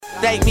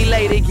Thank me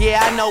later, yeah,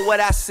 I know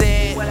what I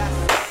said.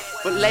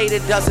 But later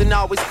doesn't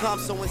always come,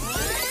 so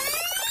instead.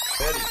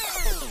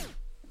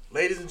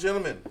 Ladies and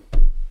gentlemen,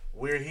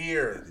 we're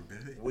here.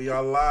 We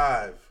are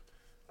live.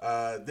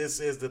 This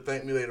is the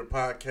Thank Me Later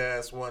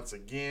podcast once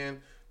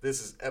again.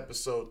 This is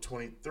episode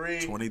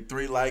 23.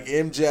 23 like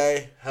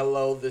MJ.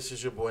 Hello, this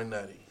is your boy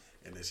Nutty.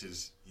 And this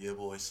is your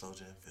boy Slow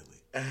Jam Philly.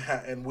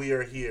 And we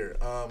are here.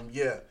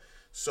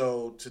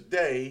 So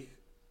today,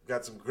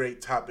 got some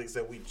great topics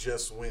that we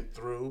just went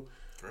through.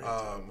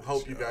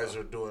 Hope you guys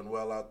are doing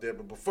well out there.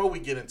 But before we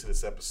get into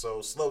this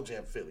episode, Slow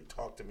Jam Philly,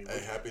 talk to me.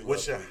 Hey,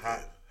 what's your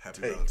hot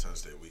Happy take?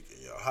 Valentine's Day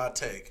weekend, y'all. Hot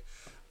take.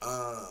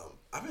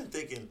 I've been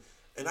thinking,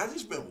 and I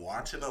just been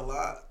watching a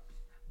lot.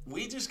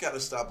 We just got to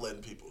stop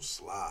letting people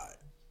slide.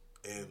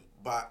 And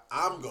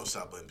I'm going to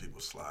stop letting people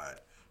slide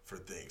for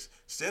things.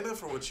 Stand up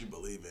for what you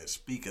believe in.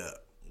 Speak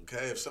up.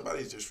 Okay? If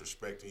somebody's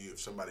disrespecting you, if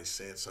somebody's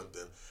saying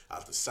something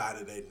out the side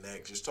of their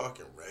neck, just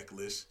talking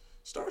reckless,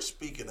 start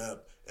speaking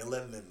up and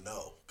letting them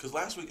know. Because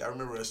last week I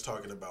remember us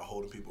talking about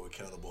holding people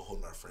accountable,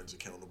 holding our friends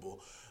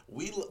accountable.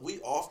 We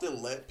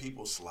often let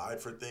people slide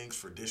for things,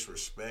 for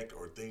disrespect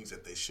or things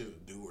that they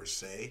shouldn't do or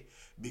say,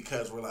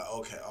 because we're like,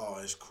 okay,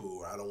 it's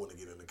cool. I don't want to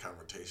get into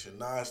confrontation.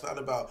 Nah, it's not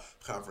about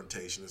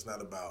confrontation. It's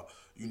not about,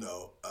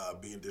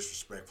 being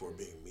disrespectful or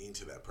being mean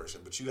to that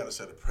person. But you got to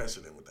set a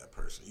precedent with that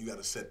person. You got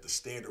to set the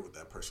standard with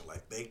that person.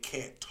 Like, they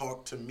can't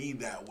talk to me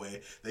that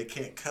way. They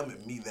can't come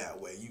at me that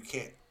way. You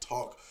can't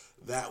talk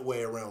that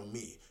way around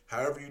me.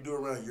 However you do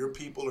around your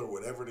people or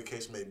whatever the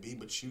case may be,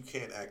 but you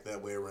can't act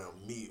that way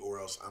around me or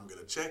else I'm going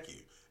to check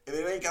you. And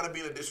it ain't got to be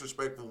in a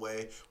disrespectful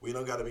way. We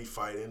don't got to be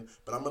fighting,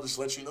 but I'm going to just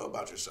let you know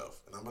about yourself.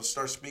 And I'm going to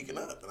start speaking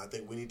up. And I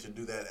think we need to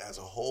do that as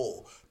a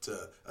whole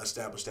to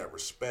establish that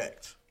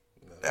respect.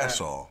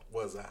 That's all.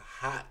 Was a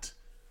hot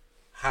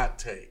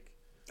take.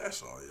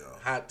 That's all, y'all.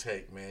 Hot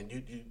take, man.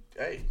 You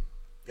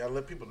gotta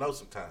let people know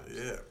sometimes.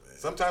 Yeah, man.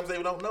 Sometimes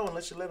they don't know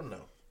unless you let them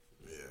know.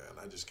 Yeah, and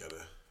I just gotta.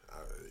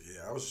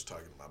 I was just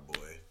talking to my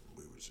boy.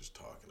 We was just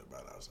talking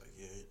about it. I was like,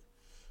 yeah,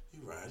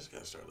 you're right. I just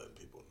gotta start letting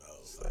people know.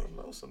 Let them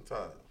know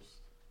sometimes.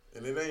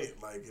 And it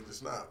ain't like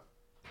it's not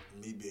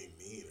me being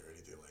mean or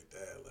anything like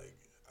that. Like,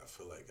 I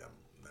feel like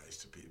I'm nice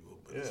to people,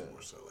 but it's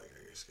more so like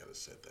I just gotta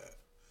set that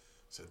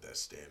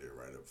standard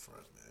right up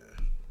front,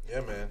 man.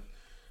 Yeah, man.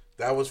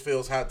 That was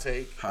Phil's hot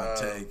take. Hot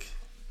take.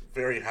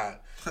 Very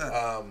hot.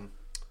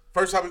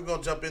 First topic we're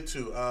gonna jump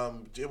into.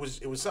 It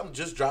was something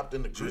just dropped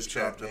in the group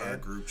chat. In our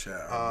group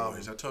chat, our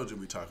boys. I told you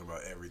we talk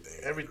about everything.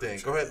 Everything.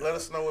 Go ahead. Let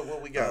us know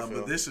what we got. Phil.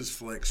 But this is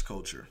flex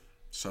culture.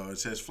 So it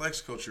says flex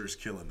culture is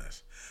killing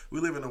us. We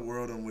live in a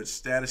world in which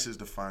status is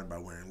defined by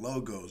wearing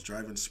logos,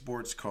 driving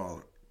sports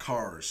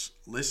cars,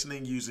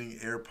 listening using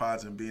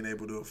AirPods, and being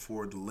able to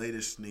afford the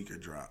latest sneaker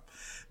drop.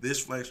 This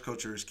flex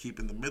culture is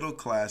keeping the middle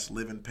class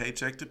living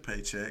paycheck to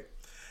paycheck.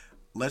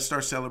 Let's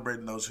start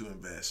celebrating those who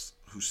invest,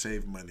 who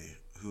save money,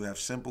 who have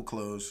simple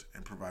clothes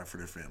and provide for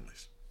their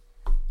families.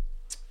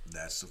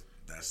 That's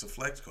the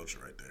flex culture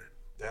right there.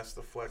 That's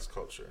the flex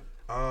culture.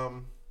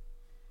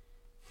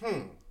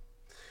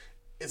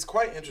 It's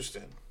quite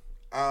interesting.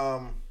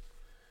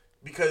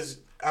 Because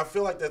I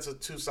feel like that's a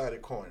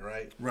two-sided coin,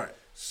 right? Right.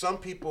 Some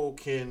people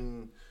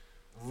can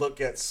look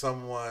at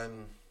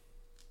someone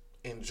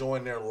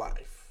enjoying their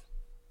life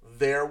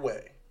their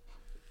way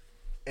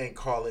and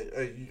call it,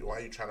 why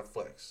are you trying to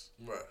flex?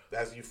 Right.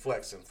 That's you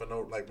flexing for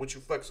no, like, what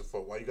you flexing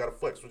for? Why you got to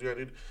flex? What you got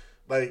to do?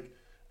 Like,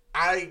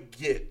 I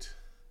get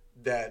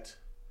that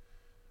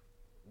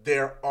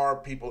there are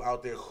people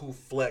out there who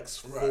flex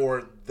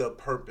for the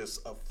purpose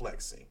of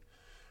flexing.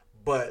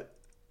 But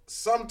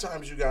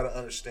sometimes you got to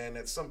understand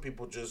that some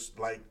people just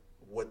like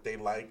what they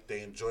like,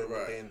 they enjoy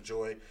what they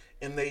enjoy,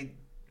 and they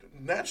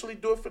naturally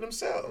do it for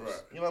themselves.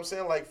 Right. You know what I'm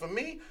saying? Like, for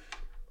me,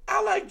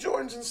 I like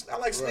Jordans and I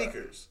like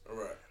sneakers.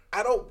 Right.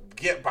 I don't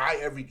buy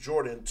every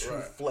Jordan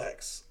to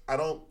flex. I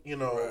don't,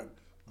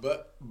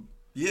 But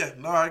yeah,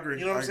 no, I agree.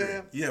 You know what I'm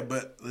saying? Yeah,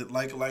 but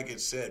like it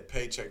said,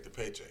 paycheck to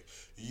paycheck.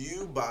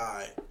 You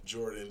buy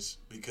Jordans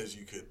because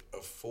you could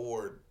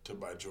afford to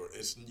buy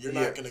Jordans. You're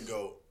not going to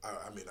go.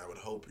 I mean, I would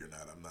hope you're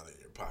not. I'm not in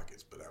your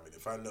pockets, but I mean,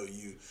 if I know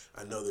you,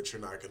 I know that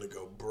you're not going to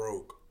go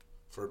broke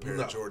for a pair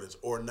of Jordans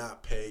or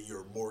not pay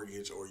your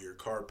mortgage or your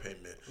car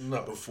payment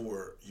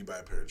before you buy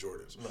a pair of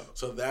Jordans. No.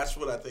 So that's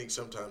what I think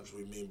sometimes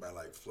we mean by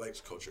like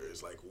flex culture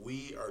is like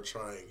we are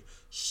trying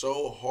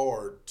so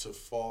hard to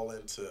fall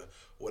into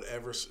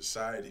whatever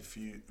society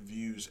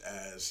views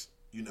as,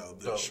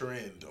 the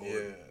trend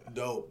or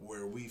dope,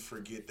 where we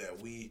forget that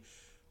we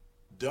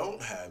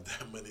don't have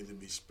that money to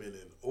be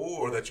spending,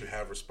 or that you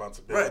have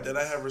responsibilities. Right, that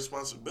I have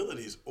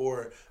responsibilities,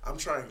 or I'm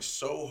trying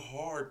so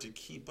hard to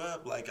keep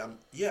up. Like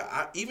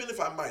even if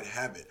I might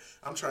have it,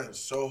 I'm trying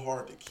so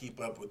hard to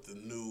keep up with the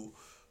new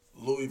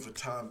Louis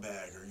Vuitton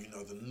bag,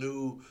 or the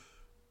new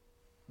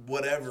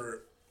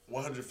whatever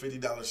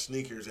 $150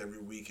 sneakers every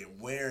week, and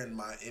wearing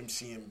my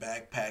MCM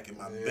backpack and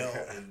my belt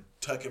and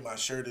tucking my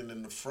shirt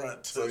in the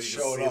front to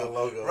show it off. The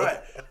logo. Right.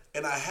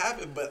 And I have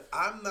it, but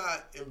I'm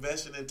not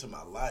investing into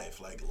my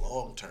life like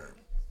long term.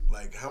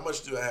 Like, how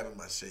much do I have in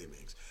my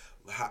savings?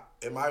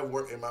 Am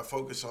I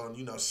focused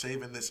on,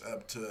 saving this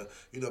up to,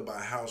 buy a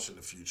house in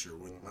the future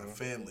with my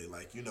family,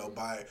 like,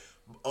 buy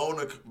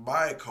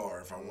a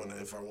car if I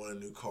want a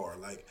new car,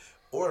 like,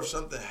 or if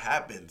something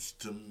happens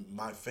to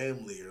my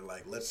family, or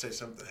like, let's say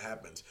something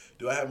happens,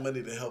 do I have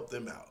money to help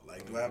them out?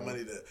 Like, do I have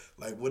money to,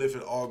 like, what if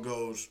it all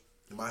goes,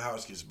 my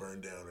house gets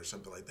burned down or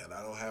something like that?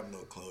 I don't have no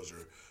clothes,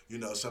 or,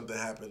 something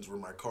happens where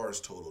my car is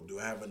totaled. Do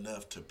I have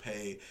enough to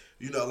pay,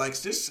 like,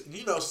 just,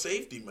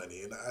 safety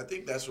money? And I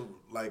think that's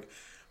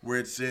where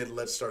it said,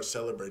 let's start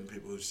celebrating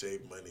people who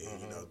save money,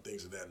 and,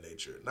 things of that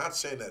nature. Not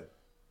saying that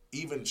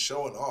even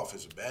showing off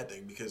is a bad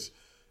thing, because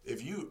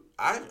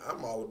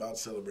I'm all about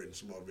celebrating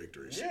small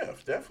victories. Yeah,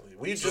 definitely.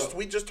 We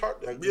just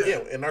talked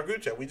in our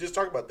group chat. We just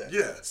talked about that.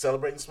 Yeah,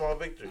 celebrating small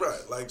victories.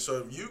 Right. Like, so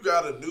if you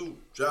got a new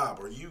job,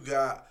 or you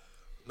got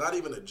not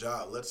even a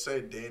job. Let's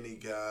say Danny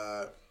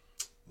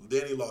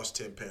lost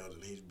 10 pounds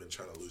and he's been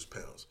trying to lose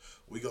pounds.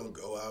 We gonna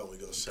go out and we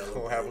gonna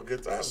celebrate. Gonna have a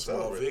good time. A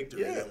small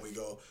victory. Yeah.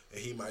 And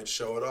he might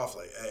show it off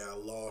like, hey, I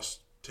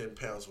lost 10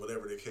 pounds,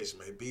 whatever the case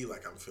may be.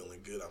 Like, I'm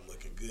feeling good. I'm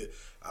looking good.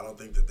 I don't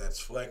think that that's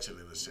flexing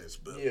in a sense,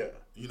 but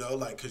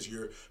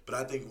but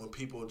I think when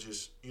people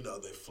just, they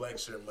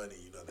flex their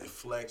money, they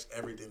flex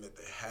everything that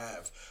they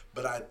have.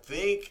 But I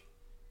think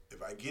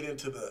if I get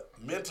into the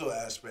mental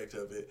aspect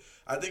of it,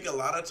 I think a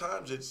lot of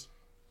times it's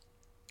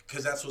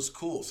because that's what's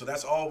cool. So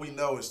that's all we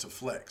know is to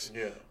flex.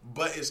 Yeah.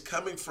 But it's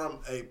coming from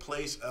a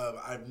place of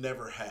I've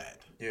never had.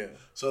 Yeah.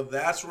 So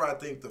that's where I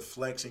think the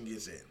flexing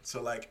gets in.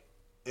 So, like,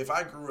 if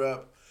I grew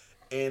up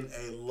in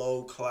a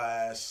low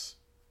class,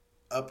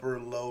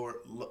 low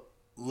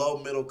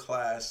middle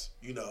class,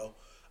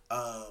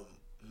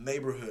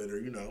 neighborhood,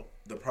 or,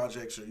 the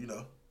projects, or,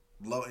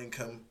 low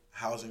income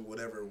housing,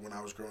 whatever, when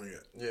I was growing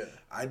up. Yeah.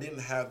 I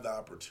didn't have the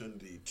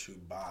opportunity to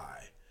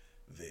buy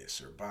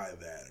this or buy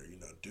that, or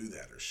do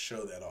that or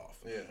show that off.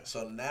 Yeah.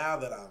 So now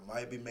that I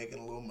might be making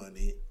a little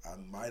money, I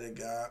might have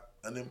got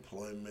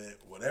unemployment,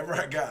 whatever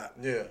I got.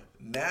 Yeah.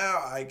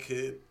 Now I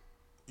could,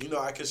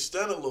 I could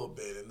stun a little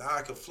bit, and now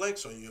I could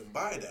flex on you and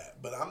buy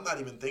that. But I'm not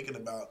even thinking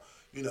about,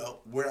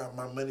 where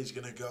my money's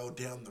gonna go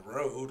down the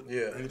road,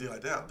 or anything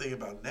like that. I'm thinking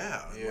about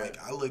now. Yeah. Like,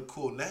 I look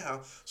cool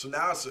now, so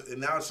now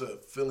it's a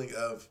feeling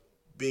of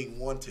being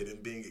wanted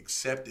and being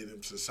accepted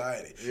in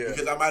society. Yeah.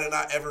 Because I might have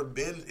not ever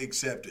been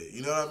accepted.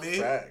 You know what I mean?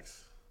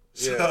 Facts.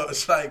 So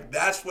it's like,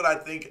 that's what I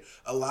think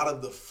a lot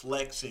of the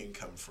flexing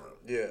come from.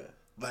 Yeah.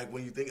 Like,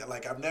 when you think,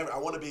 like, I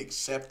want to be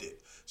accepted.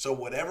 So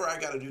whatever I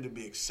got to do to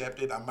be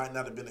accepted, I might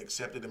not have been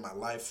accepted in my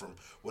life from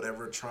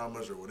whatever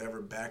traumas or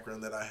whatever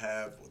background that I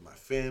have with my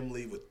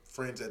family, with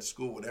friends at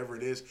school, whatever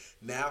it is.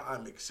 Now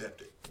I'm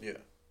accepted. Yeah.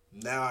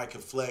 Now I can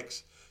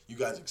flex. You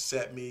guys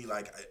accept me.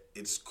 Like,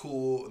 it's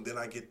cool. And then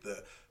I get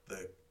the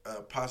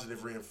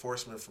positive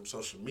reinforcement from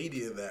social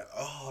media that,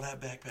 oh,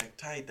 that backpack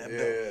tight, that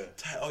belt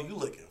tight, oh, you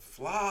looking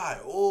fly,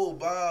 oh,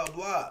 blah,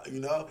 blah,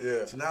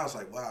 Yeah. So now it's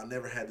like, wow, I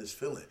never had this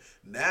feeling.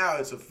 Now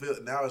it's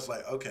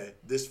like, okay,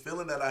 this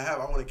feeling that I have,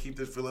 I want to keep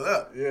this feeling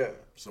up. Yeah.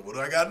 So what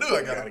do I got to do?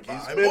 I got to keep buy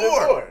spending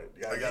more.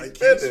 I got to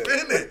keep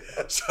spending.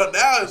 So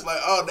now it's like,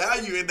 oh, now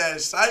you in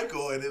that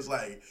cycle, and it's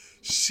like,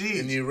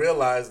 sheesh. And you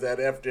realize that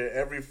after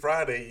every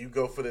Friday you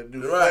go for the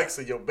new flex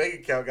and your bank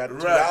account got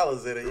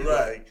 $2 in it, you're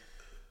like,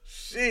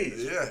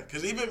 sheesh. Yeah,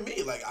 because even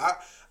me, like,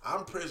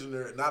 I'm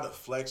prisoner, not of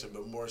flexing,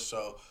 but more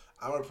so,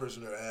 I'm a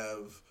prisoner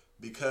of,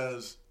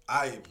 because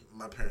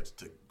my parents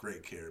took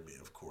great care of me,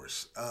 of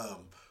course.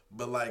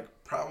 But, like,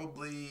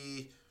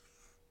 probably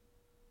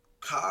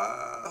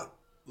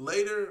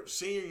later,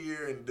 senior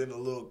year, and then a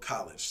little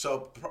college.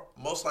 So,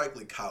 most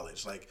likely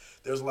college. Like,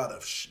 there's a lot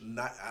of,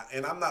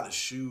 and I'm not a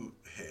shoe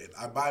head.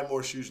 I buy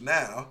more shoes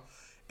now,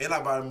 and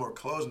I buy more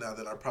clothes now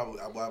than I've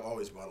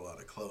always bought a lot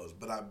of clothes.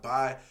 But I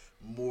buy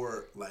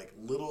more, like,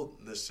 little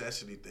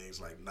necessity things,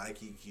 like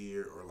Nike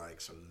gear, or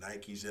like some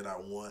Nikes that I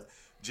want,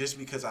 just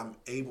because I'm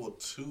able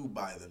to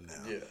buy them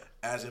now. Yeah.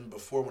 As in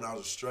before, when I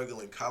was a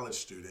struggling college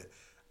student,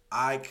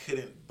 I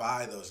couldn't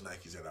buy those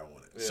Nikes that I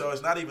wanted. Yeah. So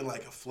it's not even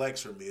like a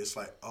flex for me. It's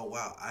like, oh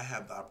wow, I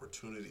have the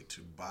opportunity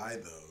to buy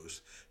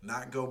those,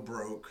 not go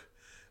broke,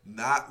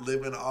 not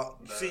living off.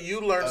 See,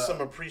 you learned some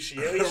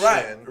appreciation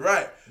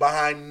right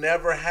behind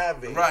never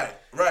having.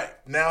 Right.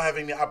 Now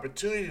having the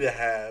opportunity to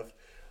have.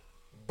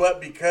 But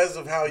because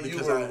of how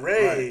you were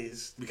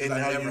raised, and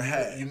how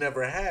you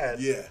never had,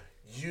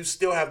 you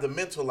still have the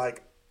mental,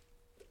 like,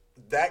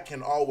 that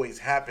can always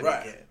happen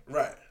again.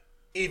 Right.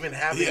 Even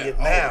having it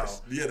now.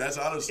 Yeah, that's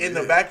honestly in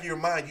the back of your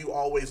mind, you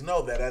always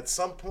know that at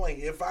some point,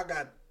 if I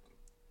got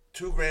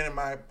 $2,000 in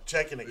my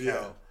checking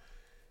account,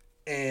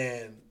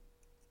 and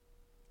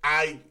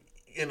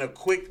in a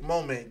quick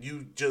moment,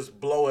 you just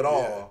blow it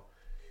all.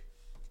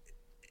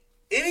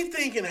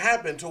 Anything can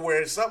happen to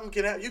where something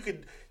can happen.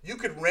 You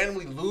could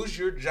randomly lose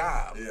your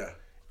job. Yeah.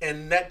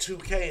 And that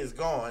 $2,000 is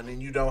gone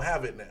and you don't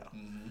have it now.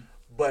 Mm-hmm.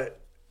 But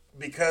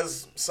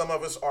because some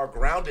of us are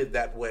grounded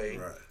that way,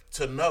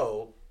 to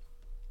know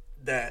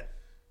that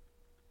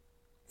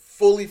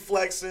fully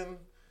flexing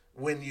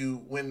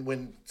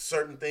when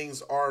certain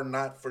things are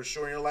not for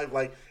sure in your life,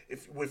 like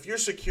if you're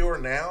secure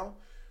now,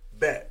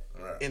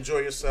 enjoy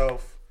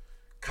yourself.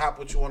 cop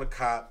what you want to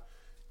cop.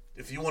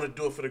 If you want to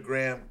do it for the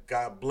gram,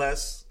 God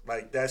bless.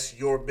 Like, that's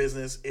your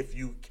business if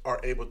you are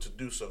able to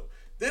do so.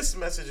 This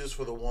message is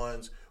for the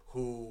ones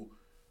who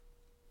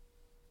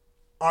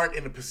aren't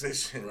in a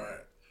position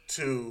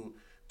to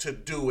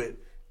do it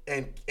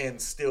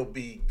and still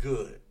be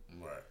good.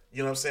 Right. You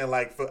know what I'm saying?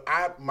 Like, for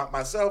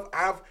myself,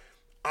 I've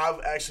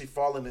actually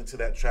fallen into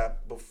that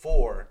trap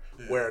before,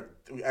 where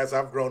as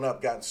I've grown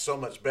up, gotten so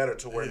much better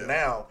to where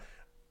now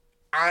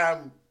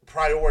I'm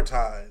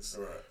prioritized.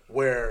 Right.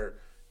 Where,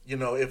 you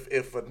know,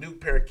 if a new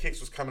pair of kicks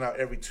was coming out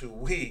every 2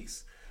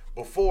 weeks,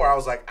 before I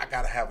was like, I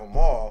gotta have them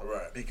all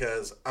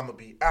because I'm gonna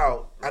be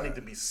out. I need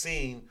to be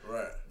seen,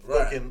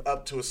 looking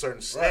up to a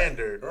certain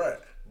standard. Right.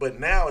 But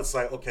now it's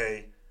like,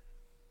 okay,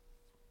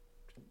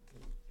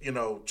 you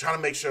know, trying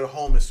to make sure the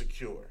home is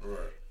secure.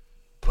 Right.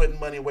 Putting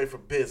money away for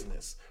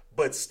business,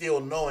 but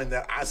still knowing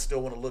that I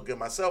still want to look good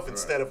myself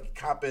instead of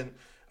copping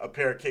a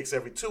pair of kicks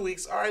every 2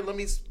 weeks. All right, let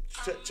me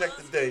check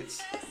the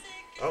dates.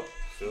 Oh,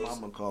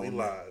 Mama calling. We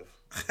live.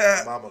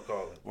 Mama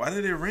calling. Why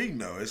did it ring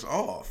though? It's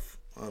off.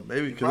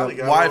 Maybe You because probably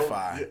of got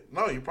Wi-Fi. her on,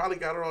 no, you probably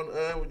got her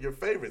on your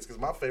favorites because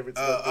my favorites.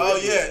 Oh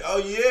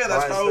yeah,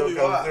 that's probably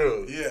why.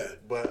 Through. Yeah,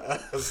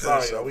 but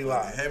sorry, so we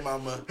live. Hey,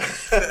 mama.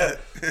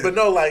 But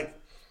no, like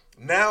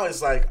now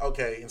it's like,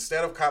 okay,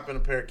 instead of copping a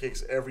pair of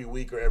kicks every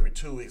week or every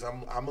 2 weeks,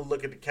 I'm gonna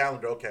look at the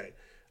calendar. Okay,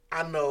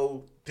 I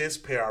know this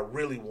pair I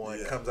really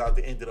want comes out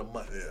the end of the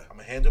month. Yeah. I'm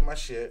gonna handle my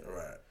shit.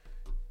 Right.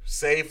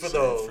 Save for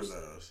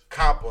those.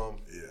 Cop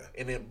them. Yeah.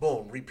 And then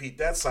boom, repeat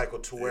that cycle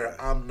to where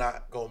I'm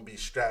not gonna be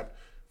strapped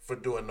for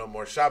doing no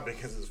more shopping.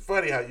 Because it's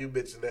funny how you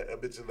mentioned the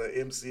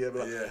MCM.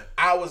 Like,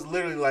 I was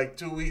literally like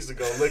 2 weeks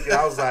ago looking.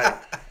 I was like,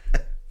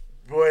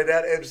 boy,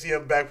 that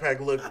MCM backpack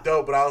looked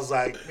dope. But I was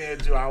like, man,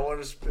 do I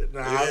want to spend?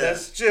 Nah,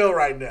 let's chill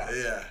right now.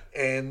 Yeah.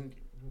 And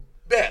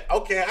bet,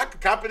 okay, I could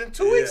cop it in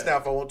 2 weeks now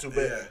if I want to.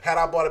 But had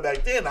I bought it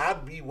back then,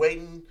 I'd be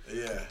waiting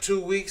 2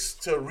 weeks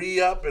to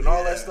re-up and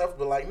all that stuff.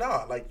 But like,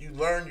 nah, like you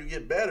learn, you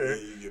get better,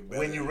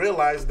 when you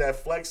realize that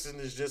flexing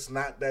is just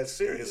not that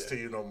serious to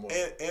you no more.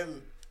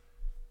 And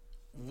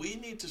we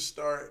need to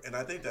start, and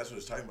I think that's what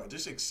it's talking about,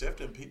 just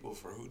accepting people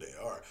for who they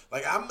are.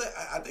 Like,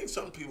 I think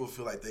some people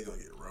feel like they're going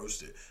to get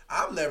roasted.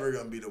 I'm never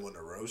going to be the one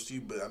to roast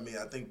you, but I mean,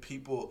 I think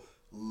people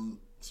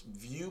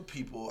view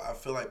people, I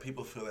feel like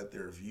people feel that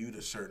they're viewed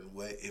a certain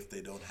way if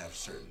they don't have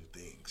certain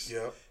things.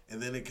 Yeah.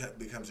 And then it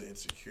becomes an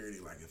insecurity.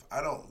 Like, if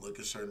I don't look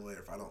a certain way, or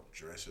if I don't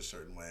dress a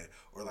certain way,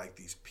 or like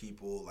these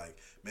people, like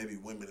maybe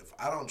women, if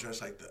I don't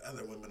dress like the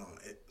other women on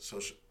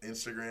social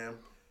Instagram,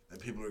 then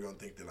people are going to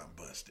think that I'm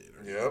busted.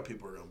 Or you know,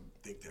 people are going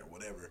to think they're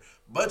whatever.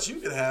 But you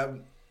could have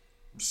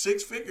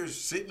 6 figures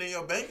sitting in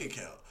your bank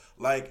account.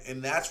 Like,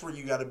 and that's where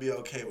you got to be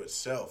okay with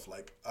self.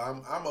 Like,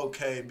 I'm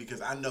okay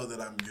because I know that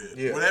I'm good.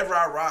 Yeah. Whatever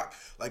I rock,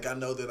 like, I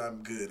know that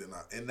I'm good.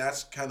 And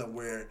that's kind of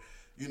where,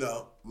 you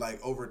know,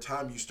 like, over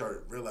time you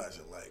start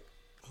realizing, like,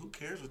 who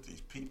cares what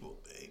these people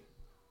think?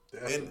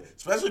 And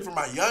especially for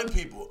my young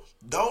people,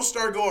 don't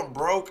start going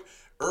broke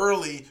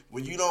early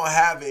when you don't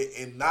have it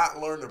and not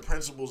learn the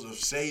principles of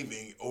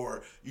saving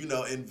or, you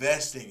know,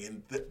 investing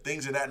and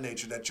things of that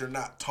nature that you're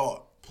not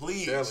taught.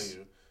 Please. I'm telling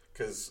you.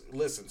 Because,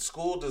 listen,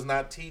 school does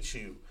not teach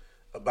you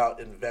about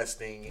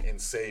investing and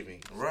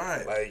saving.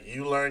 Right. Like,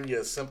 you learn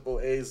your simple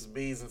A's,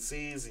 B's, and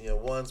C's and your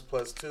 1s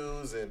plus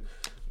 2s and,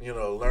 you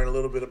know, learn a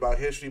little bit about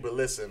history. But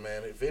listen,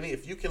 man,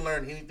 if you can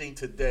learn anything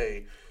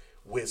today,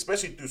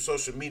 especially through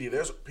social media,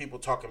 there's people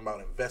talking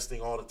about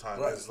investing all the time.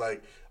 Right. There's,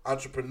 like,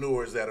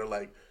 entrepreneurs that are,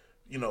 like,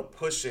 you know,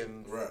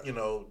 pushing, you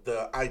know,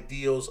 the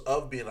ideals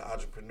of being an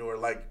entrepreneur.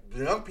 Like,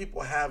 young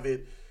people have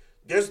it.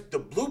 The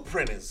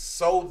blueprint is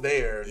so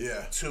there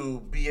to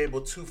be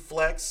able to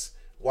flex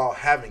while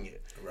having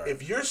it. Right.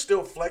 If you're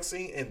still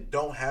flexing and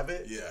don't have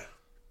it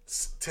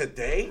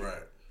today,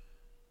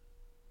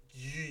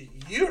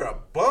 you're a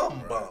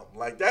bum.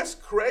 Like, that's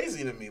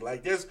crazy to me.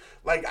 Like, there's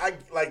I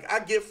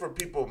get for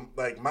people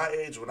like my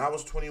age, when I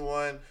was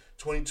 21,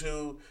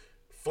 22,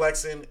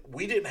 flexing,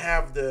 we didn't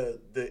have the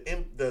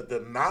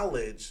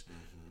knowledge.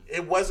 Mm-hmm.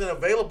 It wasn't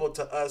available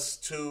to us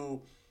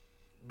to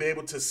be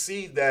able to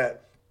see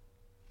that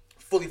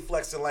fully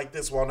flexing like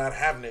this while not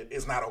having it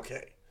is not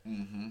okay.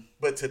 Mm-hmm.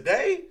 But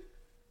today,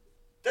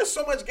 there's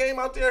so much game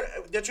out there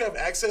that you have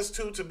access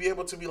to be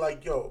able to be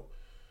like, yo,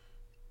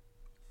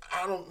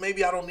 I don't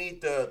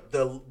need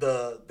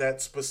that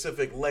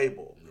specific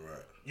label. Right.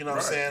 You know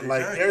what I'm saying?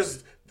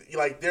 Exactly.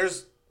 Like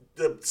there's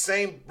the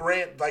same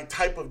brand, like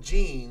type of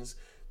jeans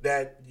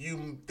that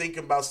you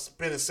thinking about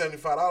spending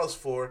 $75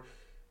 for.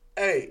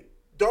 Hey,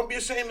 don't be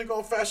ashamed to go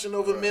on Fashion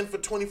Nova Men for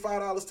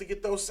 $25 to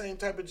get those same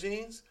type of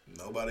jeans.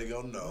 Nobody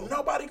gonna know.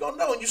 Nobody gonna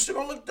know, and you still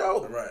gonna look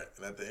dope. Right.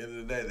 And at the end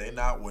of the day, they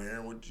not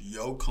wearing with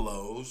your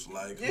clothes.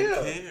 Like, who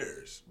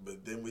cares?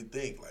 But then we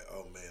think, like,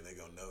 oh, man, they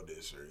gonna know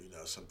this, or, you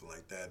know, something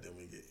like that. Then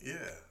we get,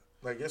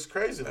 like, it's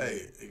crazy.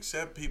 Hey,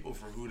 accept people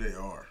for who they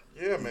are.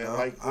 Yeah, man. Know?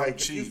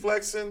 Like if you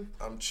flexing,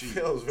 I'm cheap.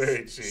 Feels very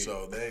cheap.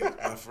 So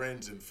my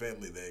friends and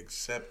family, they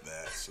accept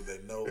that, so they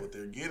know what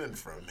they're getting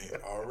from me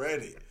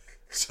already.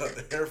 So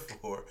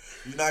therefore,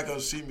 you're not gonna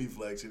see me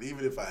flex. And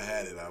even if I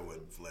had it, I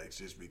wouldn't flex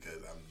just because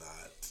I'm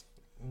not.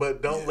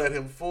 But don't let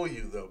him fool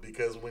you though,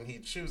 because when he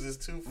chooses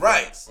to flex,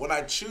 Right. When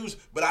I choose,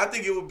 but I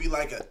think it would be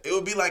like a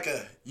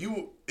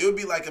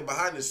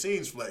behind the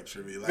scenes flex for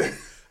me. Like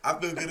I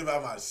feel good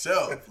about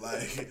myself.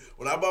 Like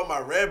when I bought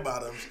my red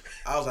bottoms,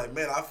 I was like,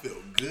 man, I feel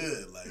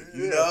good. Like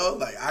you know,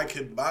 like I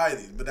could buy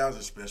these. But that was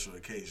a special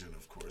occasion,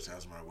 of course. That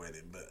was my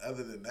wedding. But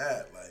other than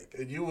that, like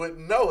and you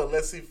wouldn't know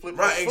unless he flipped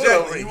right, his foot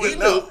exactly. over. You He wouldn't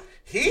knew. know.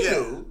 He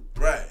knew.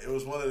 Right. It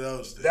was one of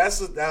those things.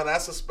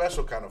 That's a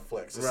special kind of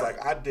flex. It's Right.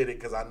 like I did it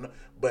because I know.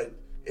 But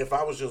if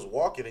I was just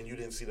walking and you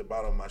didn't see the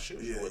bottom of my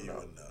shoes, you wouldn't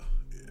know.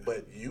 Yeah.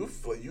 But you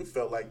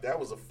felt like that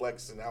was a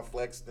flex, and I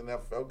flexed, and I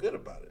felt good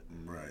about it.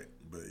 Right,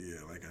 but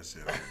yeah, like I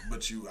said, I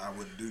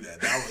wouldn't do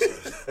that. That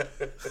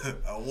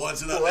was a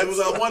once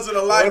in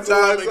a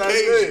lifetime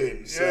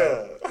occasion.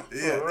 So,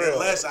 yeah, for real.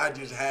 unless I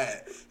just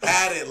had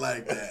it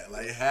like that,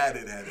 like had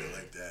it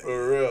like that.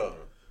 For real.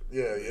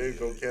 Yeah, you ain't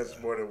gonna catch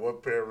more than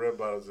one pair of red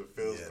bottoms in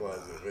Phil's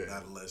closet, man.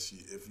 Not unless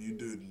if you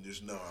do, then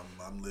just know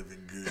I'm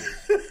living good.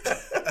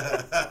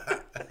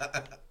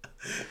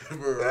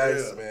 For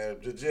Thanks, real. man.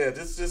 Yeah,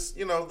 just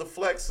the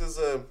flex is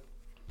a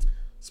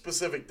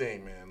specific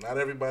thing, man. Not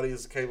everybody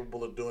is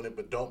capable of doing it,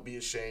 but don't be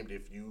ashamed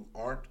if you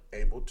aren't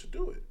able to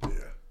do it. Yeah,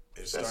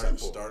 and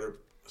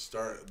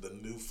start the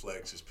new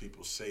flex is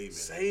people saving,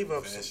 Save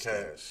up some investing,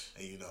 cash,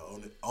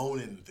 and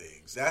owning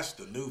things. That's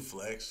the new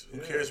flex. Who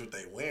cares what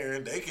they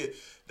wearing? They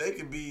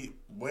could be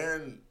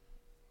wearing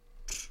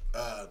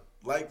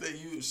like that.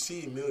 You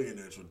see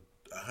millionaires with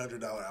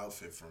 $100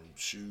 outfit from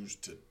shoes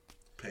to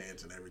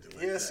pants and everything like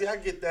that. Yeah, see, I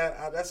get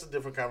that. That's a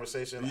different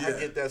conversation. I Yeah.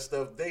 get that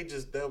stuff. They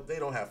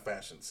don't have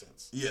fashion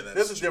sense. Yeah, that's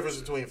there's a true, difference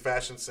too. between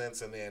fashion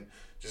sense and then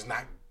just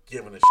not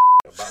giving a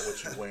about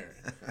what you're wearing.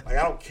 Like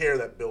I don't care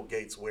that Bill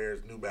Gates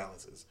wears New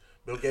Balances.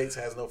 Bill Gates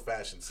has no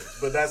fashion sense,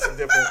 but that's a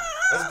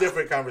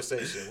different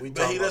conversation.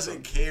 But he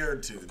doesn't care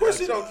to. Of course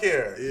he don't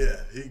care.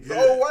 Yeah, he good.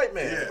 The old white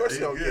man. Yeah, of course he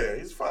don't good. care.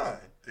 He's fine.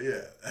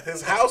 Yeah.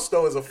 His house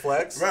though is a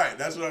flex. Right,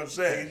 that's what I'm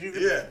saying.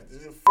 Yeah.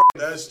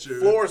 That's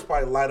true. Floors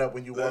probably light up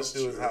when you walk That's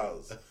through his true.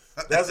 house.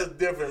 That's a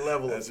different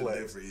level That's of a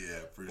flex.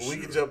 different, for We sure.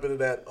 can jump into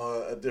that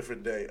a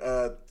different day.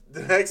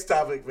 The next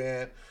topic,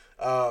 man.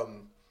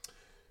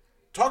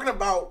 Talking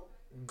about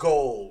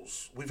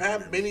goals. We've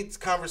had many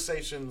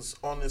conversations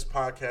on this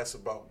podcast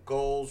about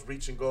goals,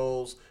 reaching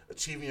goals,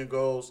 achieving your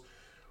goals.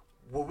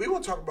 What we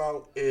want to talk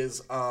about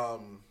is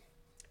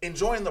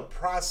enjoying the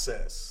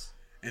process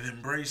and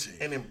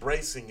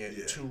embracing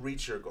it to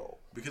reach your goal.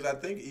 Because I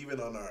think even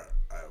on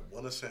I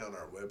want to say on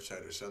our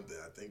website or something,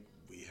 I think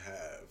we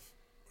have,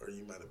 or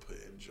you might have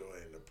put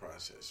enjoying the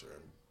process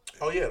or.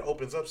 Oh yeah, it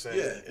opens up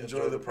saying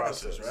enjoy the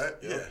process, right?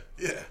 Yep.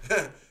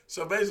 Yeah.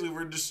 So basically,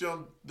 we're just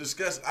going to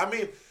discuss. I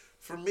mean,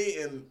 for me,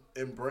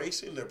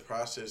 embracing the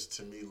process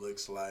to me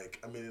looks like.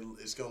 I mean,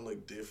 it's going to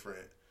look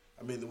different.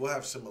 I mean, we'll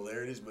have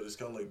similarities, but it's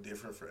going to look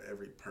different for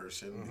every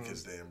person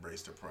because they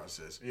embrace the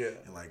process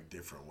in like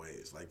different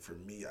ways. Like for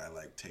me, I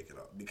like take it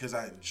off because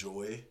I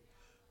enjoy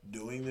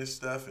doing this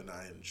stuff and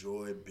I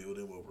enjoy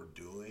building what we're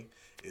doing.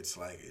 It's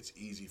like it's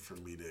easy for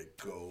me to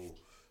go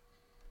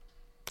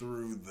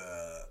through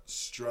the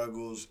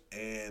struggles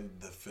and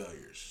the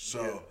failures.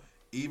 So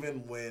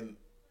even when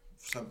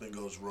something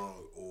goes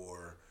wrong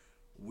or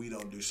we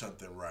don't do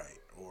something right,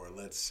 or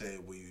let's say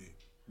we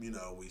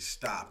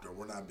stopped or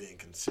we're not being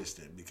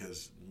consistent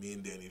because me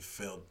and Danny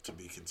failed to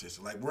be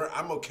consistent. Like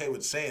I'm okay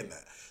with saying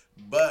that,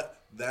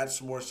 but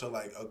that's more so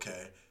like,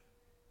 okay,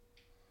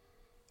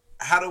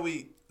 how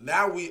do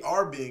now we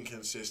are being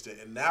consistent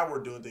and now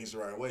we're doing things the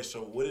right way.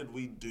 So what did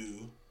we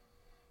do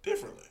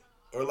differently?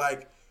 Or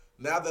like,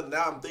 now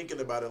I'm thinking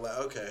about it like,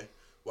 okay,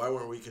 why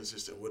weren't we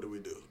consistent? What did we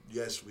do?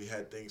 Yes, we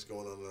had things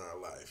going on in our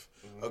life.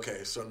 Mm-hmm.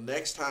 Okay, so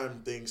next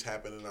time things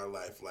happen in our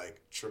life, like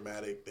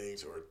traumatic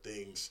things or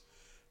things,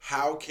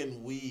 how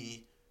can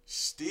we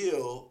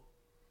still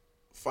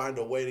find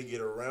a way to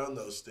get around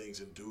those things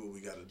and do what we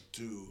got to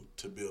do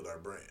to build our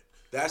brand?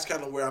 That's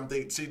kind of where I'm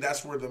thinking. See,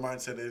 that's where the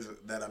mindset is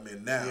that I'm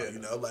in now.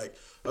 Yeah. Like,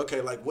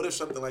 okay, like what if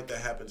something like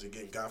that happens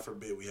again? God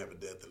forbid we have a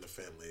death in the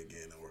family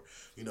again, or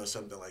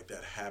something like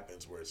that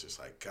happens where it's just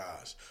like,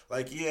 gosh,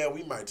 like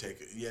we might take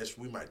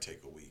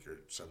a week or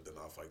something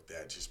off like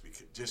that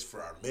just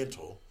for our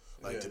mental,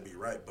 to be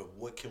right. But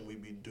what can we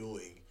be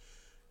doing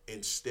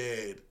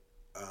instead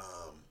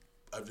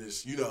of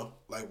this?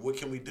 Like what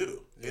can we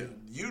do? Yeah.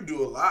 And you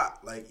do a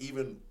lot, like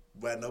even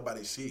when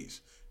nobody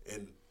sees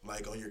and.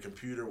 Like on your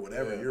computer,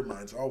 whatever, your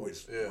mind's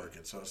always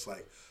working. So it's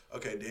like,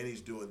 okay, Danny's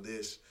doing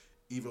this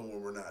even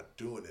when we're not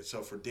doing it.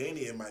 So for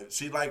Danny, it might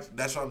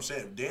that's what I'm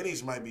saying.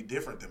 Danny's might be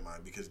different than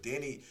mine because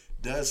Danny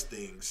does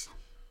things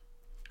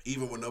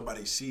even when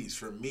nobody sees.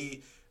 For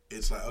me,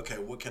 it's like, okay,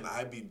 what can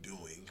I be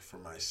doing for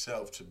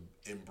myself to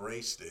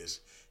embrace this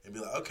and be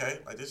like, okay,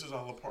 like this is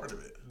all a part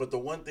of it. But the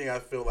one thing I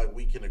feel like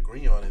we can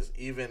agree on is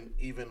even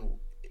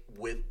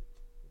with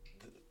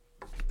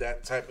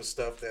that type of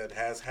stuff that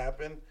has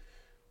happened,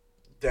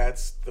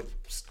 that's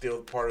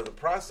still part of the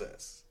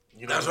process.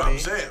 You know That's what what I I'm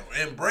mean? saying.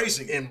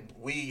 Embracing it. And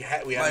we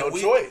had Like, no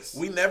choice.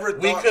 We never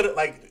We thought. could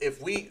like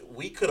if we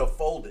could have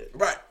folded.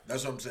 Right.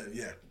 That's what I'm saying.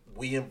 Yeah.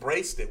 We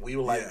embraced it. We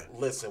were like, Yeah.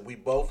 listen, we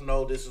both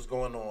know this is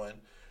going on.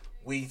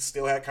 We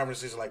still had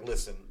conversations like,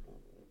 listen,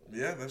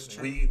 Yeah, that's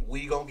true.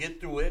 we gonna get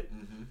through it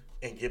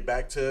and get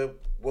back to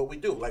what we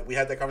do. Like we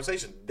had that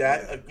conversation.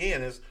 That Yeah.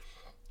 again is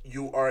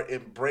you are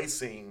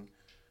embracing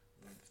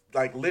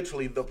like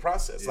literally the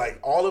process. Yeah. Like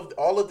all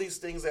of these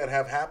things that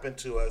have happened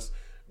to us,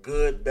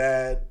 good,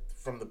 bad,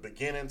 from the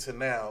beginning to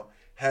now,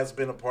 has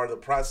been a part of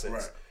the process.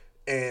 Right.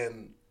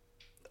 And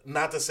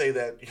not to say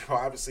that,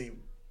 obviously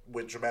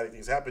when traumatic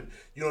things happen,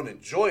 you don't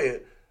enjoy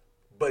it,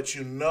 but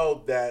you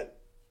know that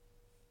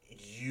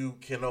you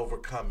can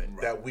overcome it,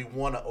 Right. that we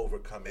want to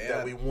overcome it, Yeah.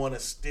 that we want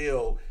to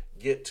still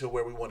get to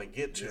where we want to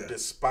get to Yeah.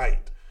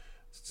 despite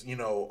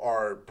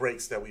our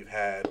breaks that we've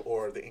had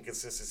or the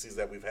inconsistencies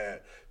that we've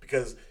had.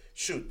 Because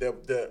shoot,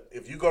 the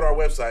if you go to our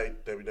website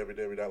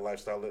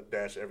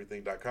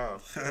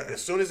www.lifestyle-everything.com,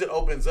 as soon as it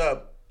opens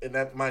up, and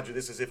that, mind you,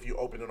 this is if you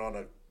open it on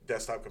a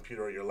desktop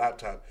computer or your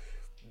laptop,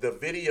 the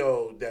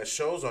video that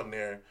shows on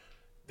there,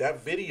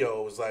 that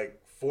video was like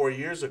 4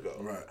 years ago.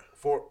 Right.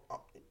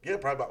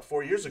 Probably about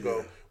 4 years ago,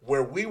 Yeah.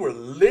 where we were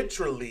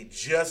literally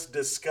just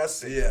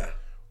discussing Yeah.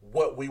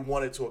 what we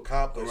wanted to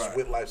accomplish Right.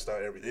 with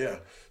Lifestyle Everything. Yeah.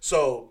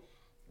 So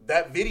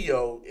that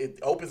video, it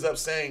opens up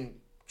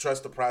saying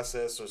trust the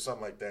process or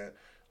something like that,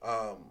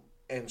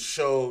 and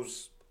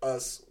shows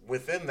us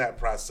within that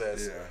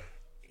process. Yeah.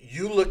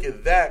 You look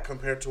at that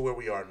compared to where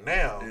we are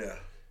now, Yeah.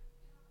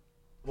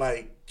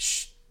 like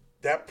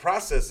that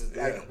process is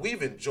Yeah. like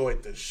we've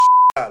enjoyed the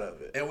out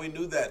of it. And we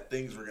knew that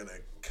things were gonna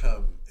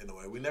come in a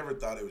way. We never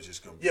thought it was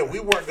just gonna be. Yeah, we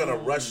weren't gonna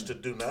rush to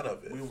do none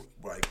of it. We were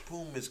like,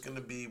 boom,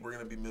 we're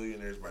gonna be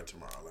millionaires by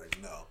tomorrow. Like,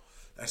 no,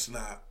 that's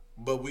not.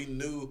 But we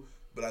knew.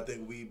 But I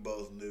think we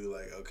both knew,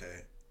 like,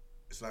 okay,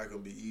 it's not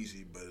gonna be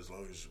easy. But as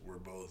long as we're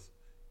both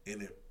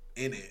in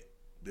it,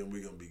 then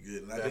we're gonna be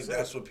good. And I think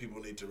that's what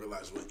people need to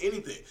realize with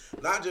anything.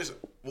 Not just,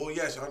 well,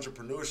 yes,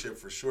 entrepreneurship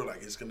for sure.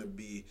 Like, it's gonna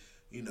be,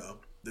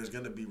 there's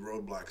gonna be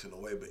roadblocks in the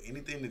way. But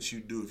anything that you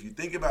do, if you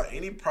think about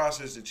any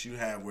process that you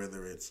have,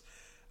 whether it's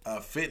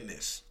a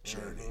fitness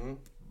journey,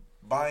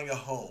 buying a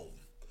home,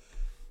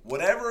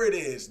 whatever it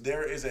is,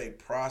 there is a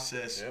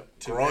process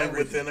to growing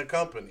everything. within a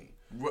company.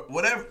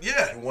 Whatever,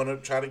 yeah. You want to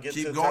try to get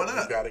Keep to the going top,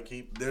 up. you got to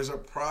keep. There's a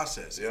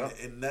process, Yeah.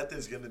 and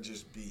nothing's gonna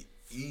just be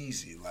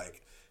easy.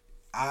 Like,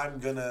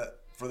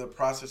 for the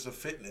process of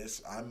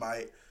fitness, I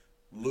might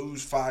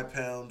lose 5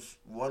 pounds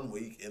one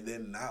week and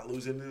then not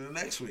lose it in the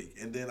next week.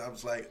 And then I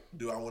was like,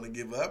 do I want to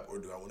give up or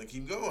do I want to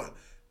keep going?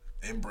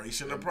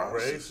 Embracing the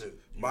process. it.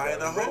 You Buying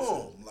gotta a embrace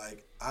home.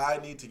 Like, I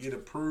need to get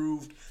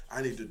approved.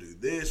 I need to do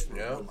this for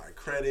Yeah. my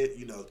credit,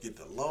 get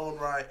the loan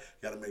right.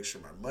 Got to make sure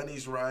my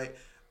money's right.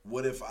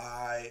 What if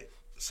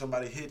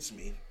somebody hits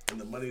me and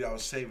the money that I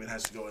was saving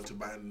has to go into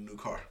buying a new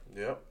car?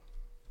 Yep.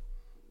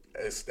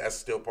 That's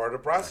still part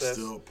of the process. That's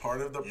still part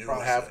of the you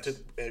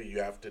process.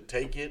 You have to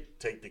take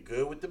the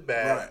good with the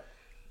bad. Right.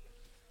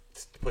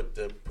 Put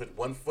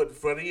one foot in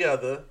front of the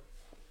other,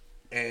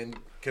 and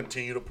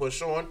continue to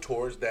push on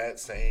towards that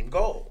same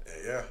goal.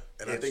 Yeah.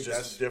 And It's I think just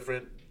that's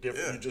different. Yeah.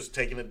 You're just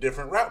taking a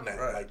different route now.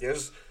 Right. Like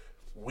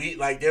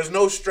there's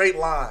no straight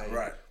line.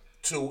 Right.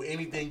 To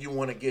anything you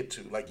want to get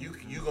to. Like you're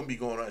gonna be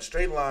going on a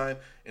straight line,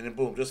 and then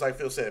boom, just like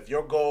Phil said, if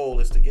your goal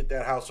is to get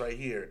that house right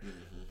here,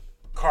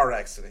 car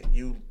accident,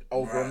 you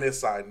over on Right. this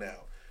side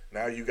now.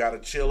 Now you got to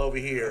chill over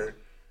here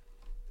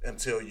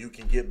until you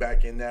can get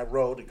back in that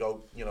road to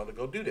go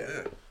do that.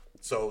 Yeah.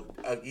 So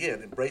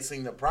again,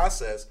 embracing the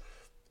process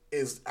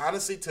is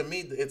honestly, to me,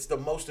 it's the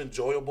most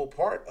enjoyable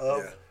part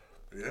of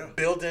yeah.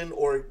 building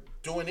or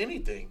doing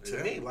anything to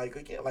Yeah. me. Like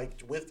again,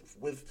 like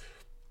with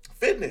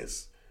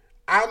fitness,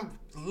 I'm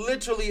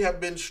literally have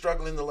been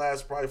struggling the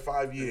last probably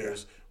 5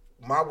 years.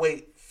 My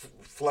weight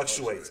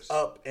fluctuates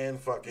up and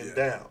fucking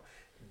down,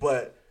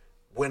 but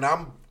when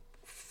I'm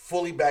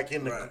fully back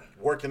into Right.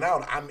 working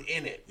out, I'm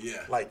in it.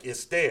 Yeah. Like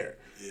it's there.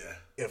 Yeah.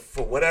 If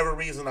for whatever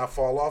reason I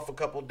fall off a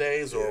couple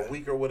days or Yeah. a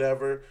week or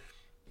whatever,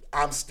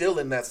 I'm still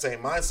in that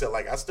same mindset.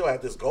 Like I still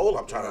have this goal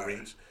I'm trying Right. to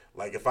reach.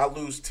 Like if I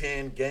lose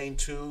 10, gain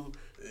 2,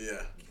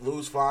 Yeah.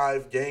 lose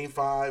 5, gain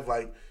 5,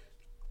 like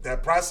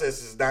that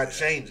process is not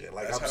changing.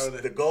 Like That's how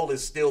the goal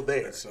is still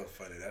there. That's so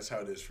funny. That's how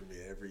it is for me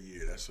every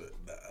year. That's what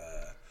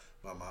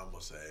my mom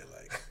will say.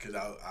 Like, because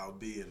I'll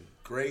be in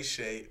great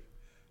shape.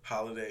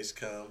 Holidays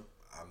come.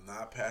 I'm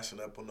not passing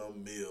up on no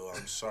meal.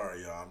 I'm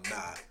sorry, y'all. I'm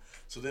not.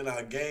 So then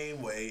I'll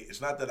gain weight.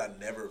 It's not that I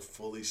never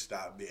fully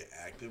stop being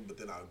active, but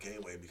then I'll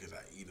gain weight because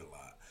I eat a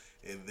lot.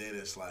 And then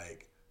it's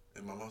like,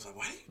 and my mom's like,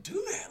 why do you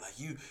do that? Like,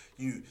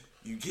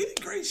 you get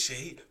in great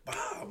shape,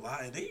 blah, blah,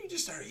 and then you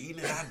just start eating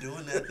and not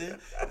doing nothing.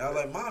 And I was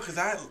like, Mom, because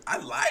I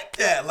like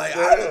that. Like,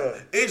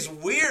 it's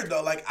weird,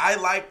 though. Like, I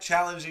like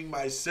challenging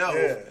myself.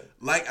 Yeah.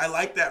 Like, I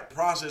like that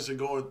process of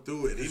going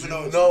through it. Even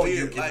though it's know weird.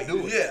 you can like,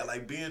 do it. Yeah,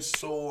 like being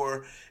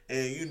sore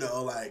and,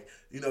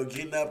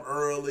 getting up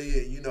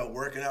early and,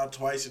 working out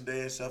twice a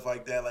day and stuff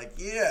like that. Like,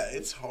 yeah,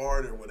 it's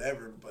hard or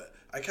whatever, but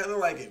I kind of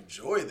like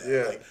enjoy that.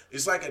 Yeah. Like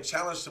it's like a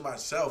challenge to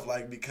myself,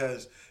 like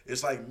because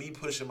it's like me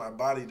pushing my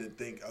body to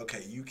think,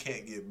 okay, you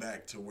can't get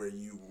back to where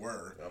you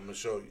were. I'm gonna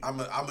show you. I'm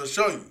gonna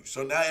show you.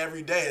 So now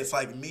every day it's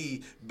like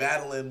me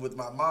battling with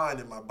my mind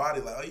and my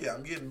body. Like, oh yeah,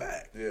 I'm getting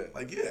back. Yeah.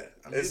 Like yeah,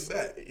 I'm It's,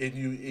 getting back.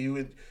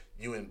 and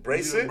you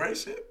embrace it,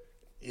 Embrace it.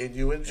 and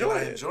you enjoy And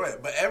I it. enjoy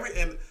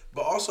it.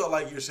 But also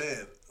like you're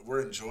saying,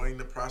 we're enjoying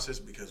the process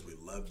because we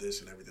love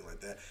this and everything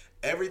like that.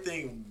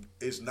 Everything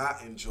is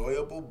not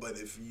enjoyable, but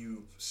if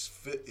you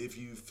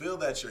feel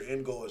that your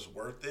end goal is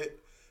worth it,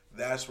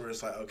 that's where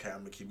it's like, okay, I'm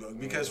gonna keep going.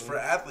 Because for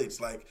athletes,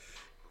 like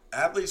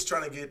athletes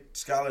trying to get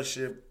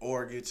scholarship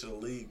or get to the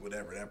league,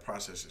 whatever, that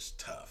process is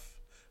tough.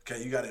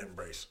 Okay, you got to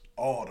embrace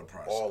all the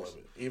process, All of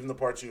it, even the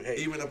parts you hate,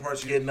 even the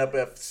parts you getting up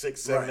at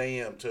 6, 7 Right.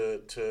 a.m.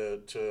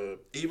 to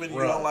even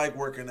run. you don't like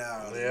working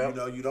out, Yep. you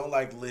know, you don't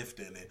like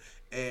lifting it,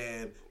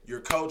 and your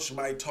coach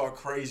might talk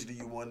crazy to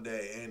you one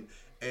day,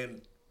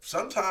 and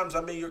sometimes,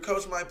 I mean, your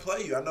coach might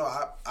play you. I know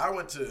I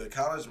went to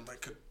college, and my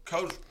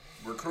coach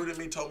recruited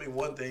me, told me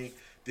one thing,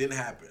 didn't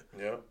happen.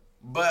 Yeah.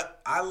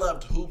 But I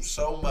loved hoops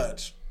so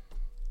much,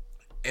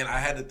 and I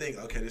had to think,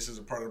 okay, this is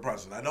a part of the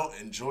process. I don't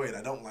enjoy it.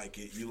 I don't like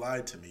it. You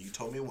lied to me. You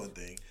told me one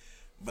thing,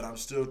 but I'm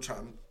still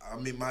trying. I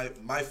mean,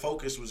 my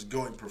focus was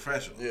going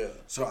professional. Yeah.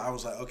 So I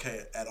was like,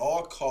 okay, at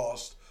all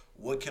costs,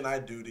 what can I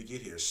do to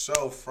get here?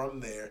 So from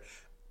there,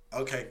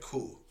 okay,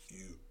 cool.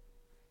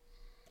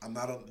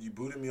 You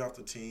booted me off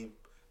the team.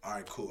 All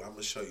right, cool. I'm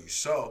gonna show you.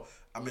 So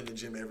I'm in the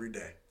gym every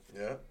day.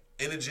 Yeah.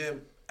 In the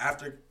gym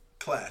after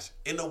class,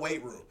 in the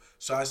weight room.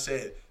 So I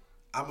said,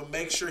 I'm gonna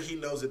make sure he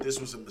knows that this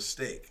was a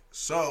mistake.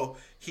 So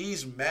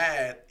he's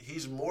mad.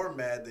 He's more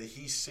mad that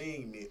he's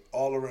seeing me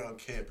all around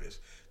campus.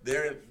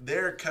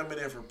 They're coming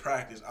in for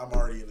practice. I'm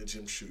already in the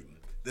gym shooting.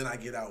 Then I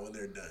get out when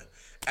they're done.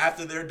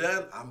 After they're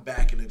done, I'm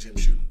back in the gym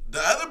shooting.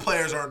 The other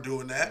players aren't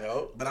doing that,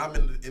 Nope. but I'm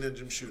in the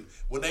gym shooting.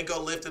 When they go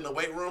lift in the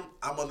weight room,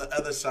 I'm on the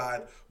other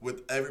side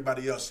with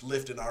everybody else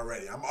lifting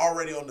already. I'm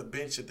already on the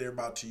bench that they're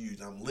about to use.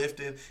 I'm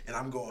lifting, and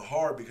I'm going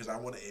hard because I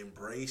want to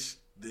embrace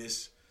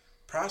this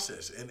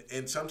process.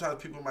 And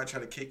sometimes people might try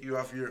to kick you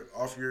off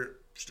your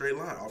straight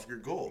line, off your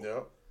goal. Yeah.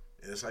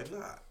 And it's like,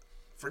 nah,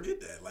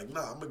 forget that. Like,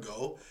 nah, I'm going to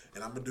go,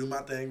 and I'm going to do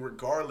my thing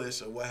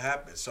regardless of what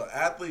happens. So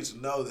athletes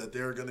know that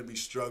there are going to be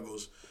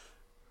struggles.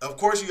 Of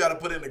course, you got to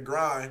put in the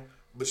grind,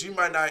 but you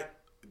might not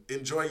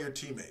enjoy your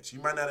teammates. You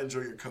might not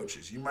enjoy your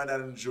coaches. You might not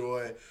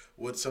enjoy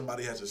what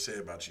somebody has to say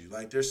about you.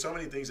 Like, there's so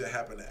many things that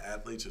happen to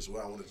athletes as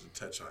well. I wanted to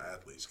touch on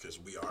athletes because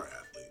we are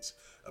athletes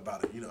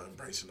about it,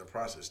 embracing the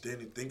process.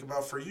 Danny, think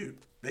about for you,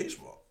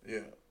 baseball.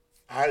 Yeah.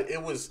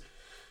 It was,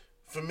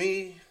 for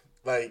me,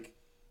 like,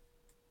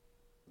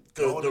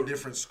 Going to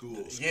different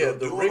schools. Yeah,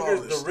 doing all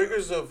this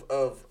rigors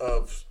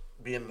of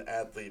being an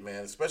athlete,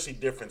 man, especially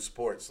different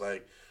sports.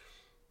 Like,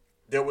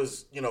 there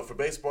was, for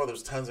baseball, there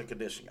was tons of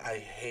conditioning. I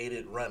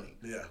hated running.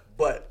 Yeah.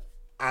 But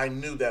I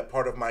knew that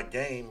part of my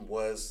game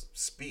was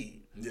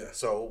speed. Yeah.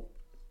 So,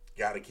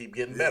 got to keep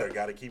getting better.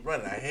 Got to keep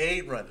running. I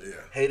hate running. Yeah.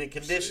 Hated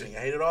conditioning. I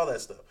hated all that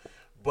stuff.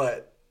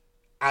 But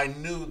I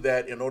knew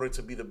that in order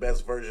to be the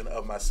best version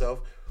of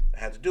myself, I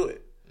had to do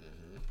it.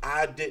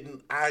 I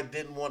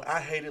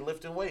hated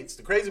lifting weights.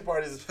 The crazy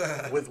part is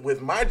with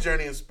my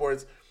journey in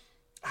sports,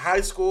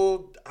 high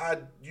school, I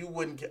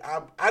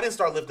didn't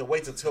start lifting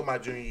weights until my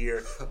junior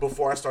year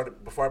before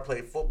I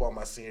played football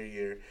my senior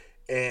year,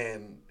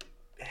 and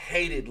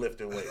hated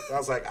lifting weights. I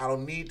was like, I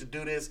don't need to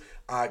do this.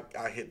 I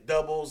hit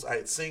doubles, I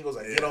hit singles,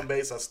 I get on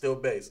base, I steal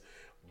base.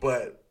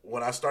 But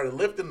when I started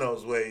lifting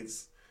those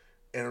weights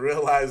and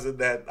realizing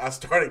that I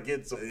started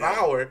getting some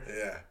power,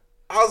 Yeah.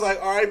 I was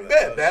like, all right,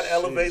 bet. That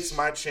elevates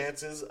my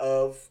chances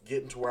of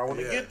getting to where I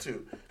want to get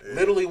to.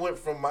 Literally went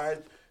from my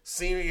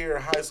senior year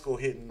of high school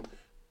hitting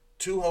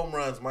 2 home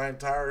runs my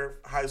entire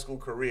high school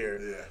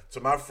career to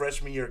my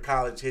freshman year of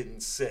college hitting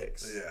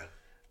 6. Yeah.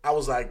 I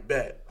was like,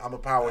 bet. I'm a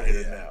power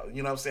hitter now.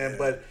 You know what I'm saying? Yeah.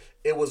 But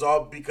it was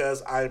all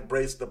because I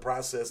embraced the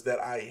process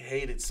that I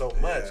hated so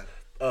much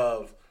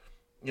of,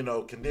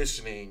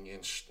 conditioning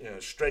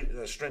and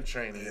strength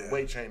training and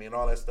weight training and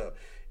all that stuff.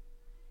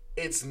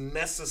 It's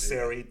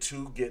necessary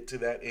to get to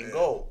that end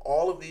goal.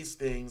 All of these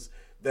things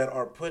that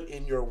are put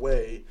in your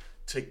way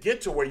to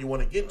get to where you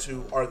want to get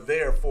to are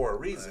there for a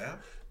reason. Yeah.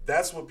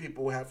 That's what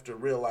people have to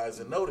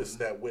realize and notice,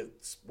 that with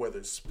whether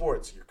it's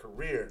sports, your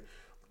career,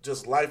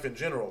 just life in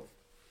general,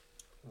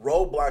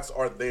 roadblocks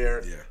are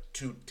there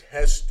to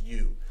test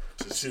you,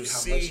 to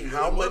see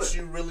how much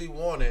you really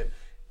want it,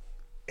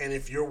 and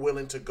if you're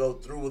willing to go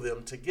through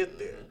them to get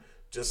there.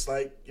 Just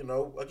like,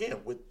 again,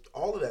 with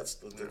all of that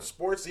stuff, the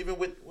sports, even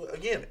with,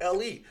 again,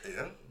 LE.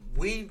 Yeah.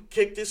 We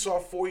kicked this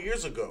off 4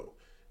 years ago.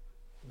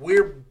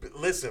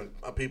 Listen,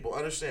 people,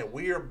 understand,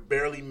 we are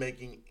barely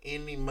making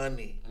any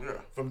money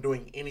from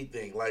doing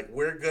anything. Like,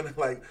 we're going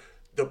to,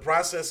 the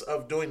process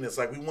of doing this,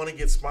 we want to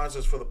get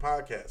sponsors for the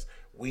podcast.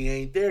 We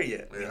ain't there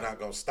yet. Yeah. We're not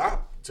going to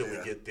stop till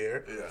we get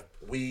there. Yeah.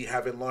 We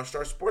haven't launched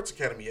our sports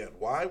academy yet.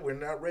 Why? We're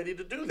not ready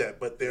to do that.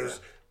 But there's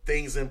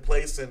things in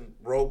place and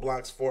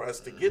roadblocks for us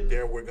to get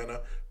there. We're going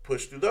to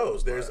push through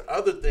those. There's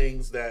other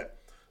things that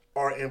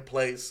are in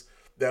place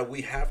that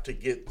we have to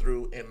get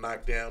through and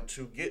knock down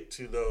to get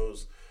to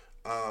those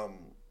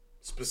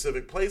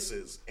specific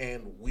places,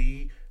 and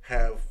we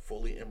have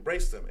fully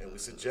embraced them. And we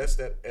suggest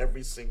that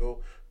every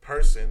single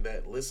person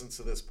that listens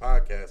to this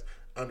podcast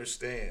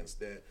understands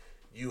that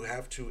you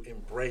have to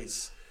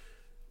embrace,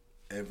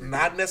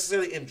 not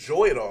necessarily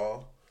enjoy it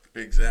all,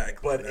 Exactly.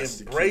 but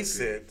That's embrace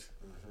the key it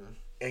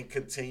and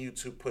continue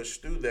to push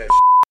through that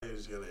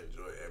He's gonna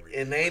enjoy everything.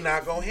 and they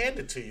not gonna hand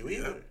it to you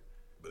either. Yeah.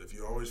 But if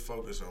you always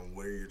focus on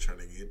where you're trying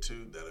to get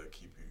to, that'll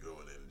keep you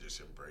going and just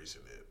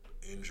embracing it.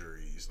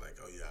 Injuries, like,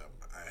 oh yeah,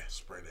 I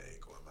sprained an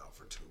ankle, I'm out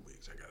for 2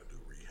 weeks, I gotta do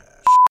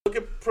rehab. Look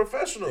at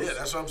professionals. Yeah,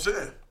 that's what I'm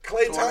saying.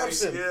 Clay Tore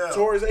Thompson ACL.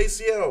 tore his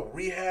ACL,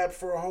 rehab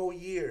for a whole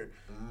year,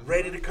 Mm-hmm.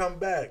 ready to come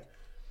back.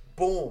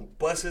 Boom,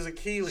 bust his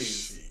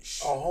Achilles.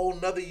 Sheesh. A whole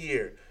nother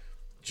year.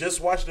 Just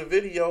watched the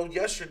video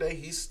yesterday.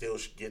 He's still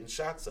getting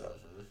shots up.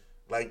 Mm-hmm.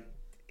 Like,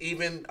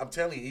 even, I'm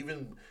telling you,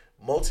 even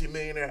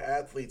multimillionaire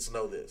athletes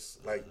know this.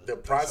 Like, the how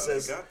they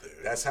process, got there.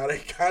 that's how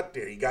they got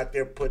there. He got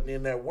there putting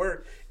in that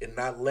work and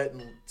not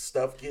letting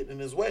stuff get in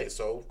his way.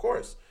 So, of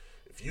course,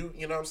 if you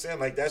know what I'm saying?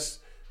 Like, that's,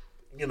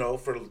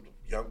 for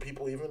young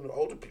people, even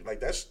older people, like,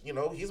 that's,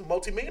 he's a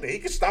multimillionaire. He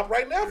could stop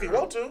right now if he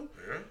want to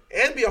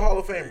and be a Hall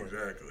of Famer.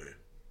 Exactly.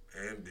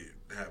 And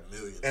have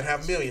millions. And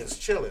have millions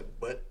chilling.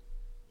 But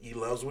he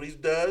loves what he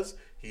does.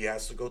 He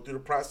has to go through the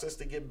process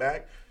to get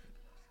back.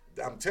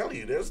 I'm telling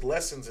you, there's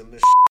lessons in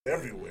this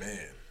everywhere.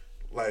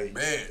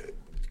 Man.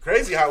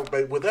 Crazy how,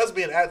 but with us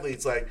being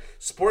athletes, like,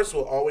 sports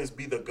will always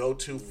be the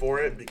go-to for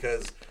it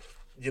because,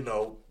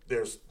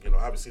 there's,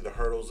 obviously the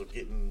hurdles of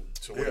getting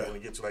to where you want to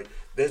get to. Like,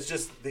 there's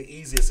just the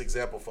easiest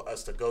example for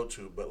us to go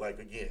to. But, like,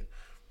 again,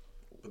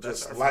 But that's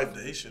just our life,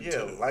 foundation, yeah,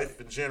 too.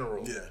 life in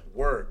general, Yeah.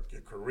 work,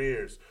 your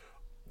careers,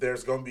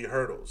 there's going to be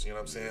hurdles. You know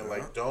what I'm saying? Yeah.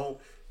 Like,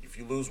 if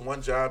you lose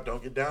one job,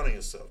 don't get down on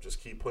yourself.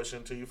 Just keep pushing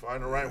until you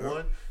find the right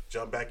one.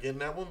 Jump back in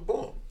that one.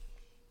 Boom.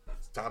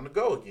 It's time to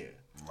go again.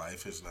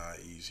 Life is not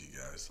easy,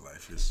 guys.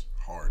 Life is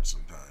hard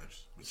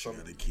sometimes. But you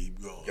gotta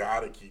keep going.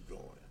 Gotta keep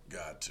going.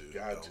 Got to.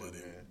 Got Don't to, let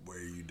man. it wear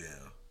you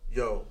down.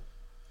 Yo,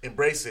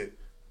 embrace it.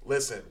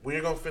 Listen,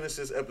 we're going to finish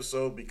this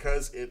episode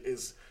because it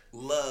is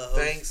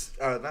Valentine's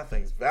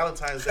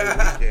Day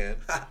weekend.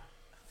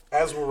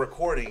 As we're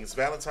recording, it's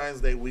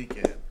Valentine's Day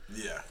weekend.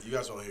 Yeah, you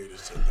guys won't hear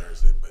this till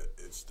Thursday, but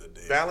it's the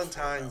day.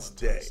 Valentine's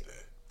Day.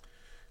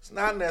 It's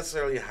not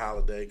necessarily a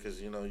holiday because,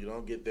 you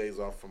don't get days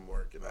off from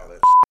work and all that.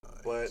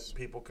 But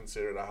people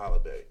consider it a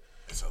holiday.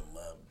 It's a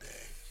love day.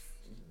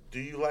 Do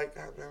you like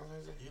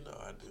Valentine's Day? You know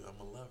I do. I'm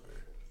a lover.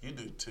 You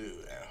do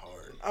too, at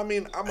heart. I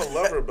mean, I'm a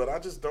lover, but I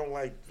just don't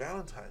like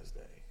Valentine's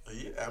Day.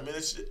 Yeah, I mean,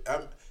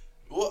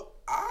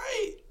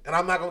 And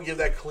I'm not going to give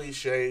that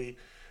cliche.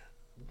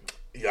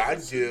 Yeah, I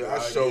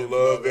show give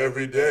love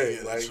every day.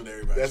 Yeah, like,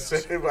 that's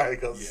what everybody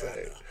gonna Yeah,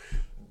 say.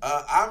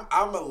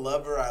 I'm a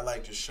lover. I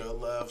like to show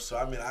love. So,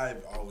 I mean,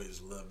 I've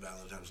always loved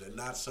Valentine's Day.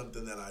 Not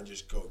something that I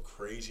just go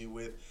crazy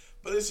with,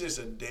 but it's just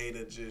a day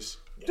to just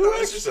Do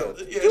it's extra.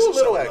 Just Do a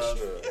little love.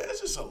 extra. Yeah,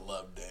 it's just a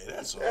love day.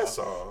 That's all. That's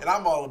all. And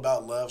I'm all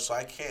about love, so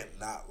I can't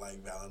not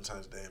like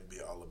Valentine's Day and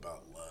be all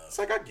about love. It's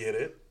like, I get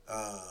it.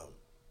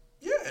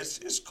 Yeah,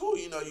 it's cool.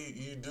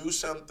 You do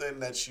something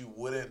that you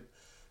wouldn't.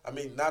 I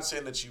mean, not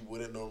saying that you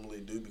wouldn't normally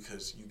do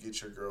because you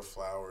get your girl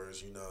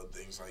flowers,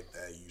 things like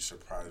that. You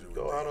surprise her with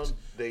Go out on things.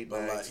 date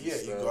But nights. you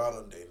and go stuff. out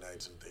on date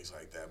nights and things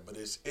like that. But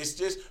it's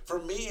just for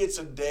me. It's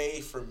a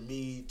day for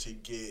me to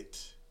get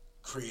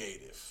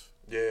creative.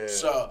 Yeah.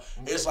 So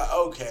it's like,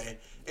 okay,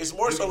 it's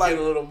more You so can like get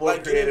a little more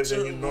like creative get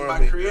than into you my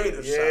normally do.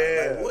 creative side.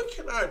 Yeah. Like, what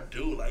can I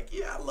do? Like,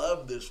 yeah, I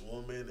love this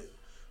woman and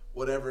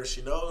whatever.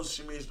 She knows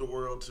she means the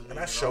world to me. And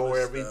I all show her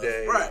this every stuff.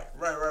 day. Right.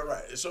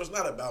 So it's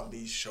not about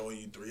me showing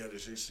you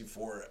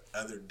 364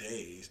 other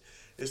days.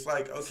 It's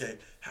like, okay,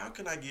 how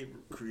can I get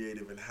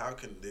creative and how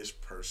can this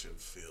person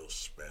feel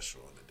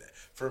special on the day?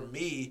 For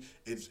me,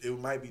 it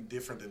might be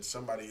different than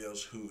somebody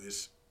else who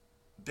is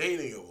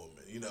dating a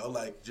woman,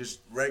 like just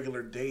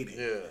regular dating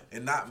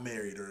and not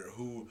married, or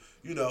who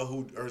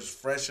is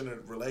fresh in a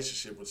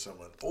relationship with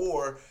someone.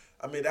 Or,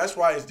 I mean, that's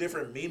why it's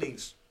different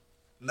meanings.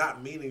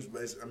 Not meanings,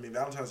 but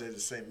Valentine's Day is the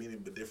same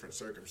meaning, but different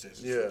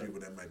circumstances for people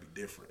that might be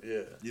different.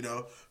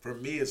 Yeah. For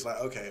me, it's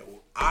like, okay,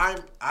 well,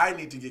 I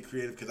need to get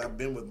creative because I've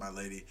been with my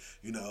lady,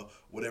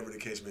 whatever the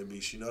case may be.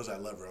 She knows I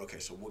love her. Okay,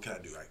 so what can I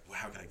do? Like,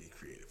 how can I get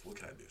creative? What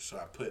can I do? So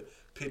I put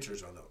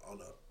pictures on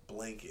a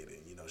blanket,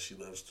 and she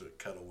loves to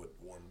cuddle with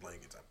warm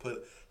blankets. I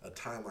put a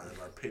timeline of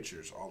our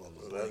pictures all on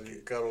the blanket. You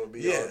cuddle with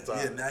me all the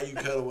time. Yeah, now you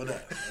cuddle with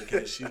us.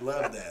 Okay, she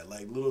loved that.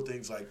 Like little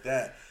things like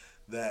that.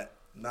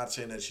 Not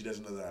saying that she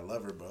doesn't know that I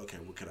love her, but okay,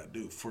 what can I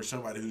do? For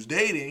somebody who's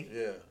dating,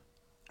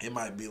 it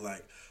might be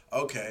like,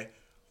 okay,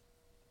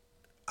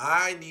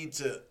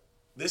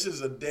 this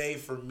is a day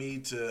for me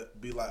to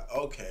be like,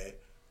 okay,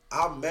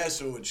 I'm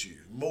messing with you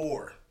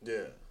more.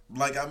 Yeah.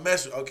 Like I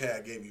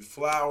gave you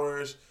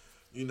flowers,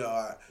 we've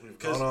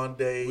gone on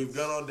dates. We've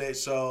gone on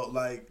dates. So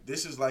like,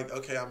 this is like,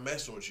 okay, I'm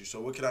messing with you.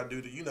 So what can I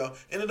do to,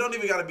 and it don't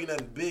even got to be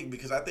nothing big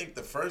because I think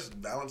the first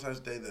Valentine's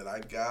Day that I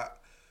got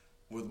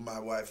with my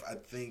wife, I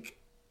think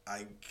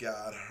I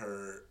got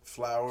her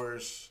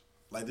flowers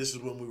Like, this is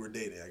when we were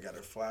dating. I got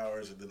her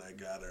flowers, and then I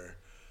got her,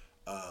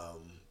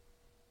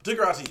 took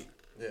her out to eat.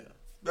 Yeah.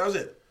 That was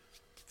it.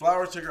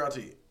 Flowers, took her out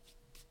to eat.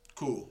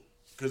 Cool.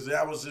 Because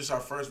that was just our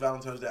first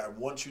Valentine's Day. I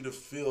want you to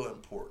feel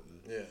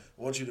important. Yeah.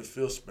 I want you to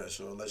feel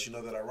special and let you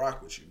know that I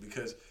rock with you.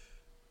 Because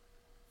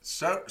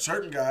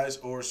certain guys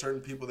or certain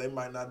people, they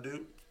might not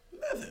do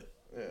nothing.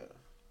 Yeah.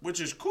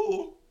 Which is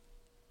cool.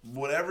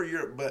 However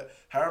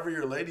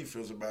your lady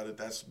feels about it,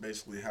 that's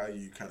basically how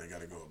you kind of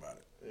got to go about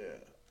it. Yeah.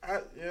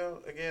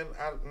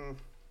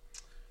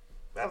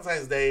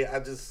 Valentine's Day,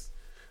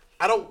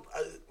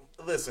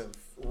 listen,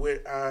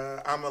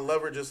 I'm a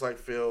lover just like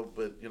Phil,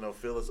 but,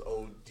 Phil is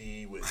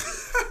OD with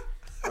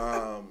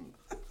it.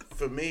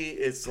 For me,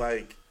 it's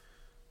like,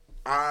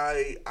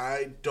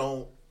 I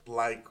don't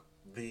like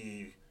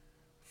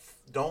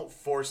don't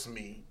force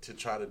me to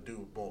try to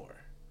do more.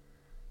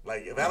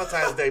 Like, if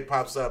Valentine's Day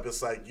pops up,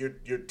 it's like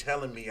you're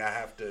telling me I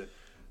have to.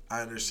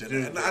 I understand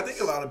that, and I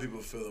think a lot of people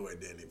feel the way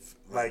Danny.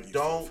 Like,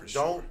 don't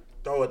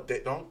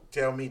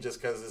tell me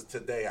just because it's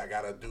today I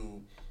gotta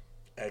do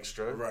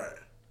extra. Right.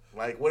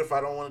 Like, what if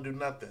I don't want to do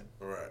nothing?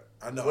 Right.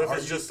 I know. What if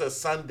it's just a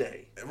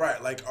Sunday?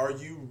 Right. Like, are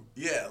you?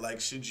 Yeah. Like,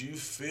 should you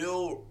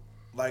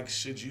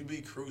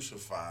be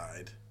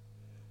crucified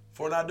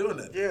for not doing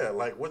it? Yeah.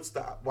 Like,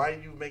 why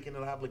are you making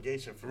an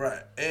obligation for me?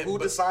 Right. Who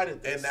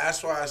decided this? And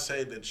that's why I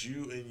say that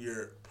you and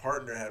your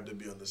partner have to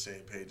be on the same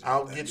page.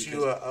 I'll get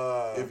you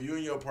if you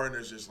and your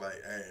partner's just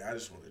like, hey, I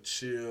just want to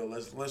chill.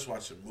 Let's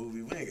watch a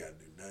movie. We ain't got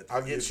to do nothing.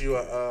 I'll get you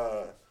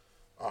a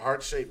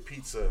heart-shaped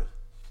pizza.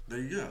 There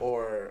you go.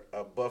 Or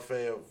a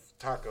buffet of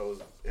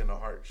tacos in a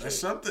heart shape. That's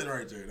something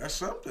right there. That's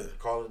something.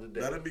 Call it a day.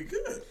 That'd be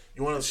good.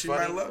 You want to? She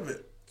might love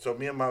it. So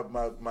me and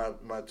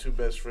my two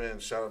best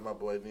friends, shout out my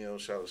boy Neil,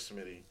 shout out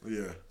Smitty.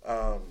 Yeah.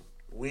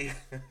 We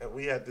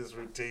had this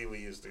routine we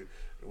used to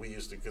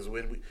because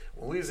when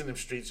we was in them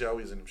streets, y'all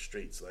was in them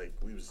streets. Like,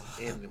 we was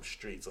in them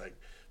streets. Like,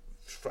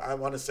 I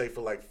want to say for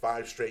like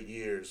 5 straight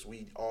years,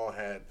 we all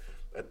had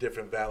a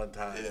different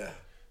Valentine. Yeah.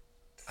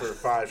 For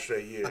 5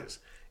 straight years.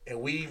 And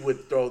we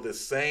would throw the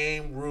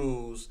same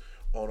rules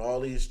on all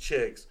these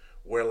chicks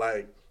where,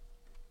 like,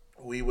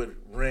 we would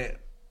rent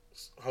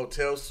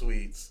hotel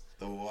suites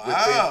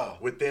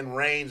within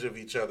range of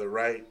each other,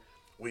 right?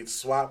 We'd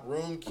swap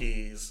room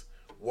keys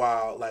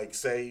while, like,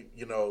 say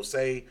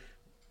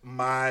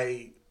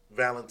my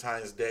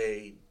Valentine's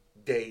Day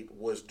date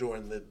was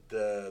during the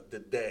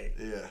day.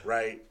 Yeah.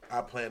 Right?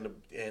 I plan to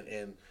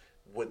and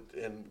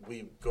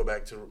we go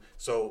back to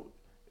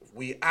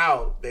we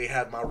out, they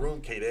have my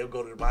room key. They'll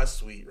go to my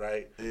suite,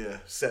 right? Yeah.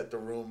 Set the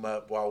room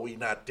up while we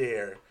not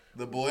there.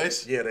 The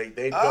boys? Yeah, they go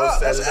set it up, right?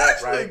 That's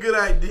actually a good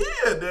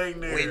idea, dang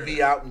near. We'd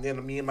be out, and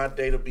then me and my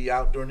date will be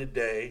out during the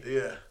day.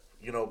 Yeah.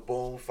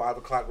 Boom, 5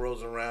 o'clock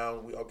rolls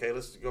around.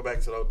 Let's go back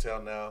to the hotel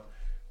now.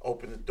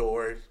 Open the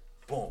door.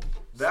 Boom.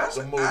 That's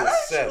the mood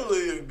is set.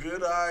 Actually a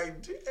good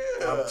idea.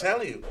 I'm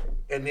telling you.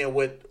 And then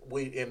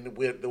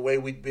the way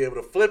we'd be able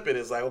to flip it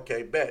is like,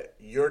 okay, bet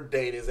your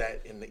date is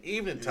in the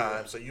evening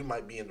time, so you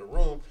might be in the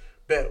room.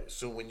 Bet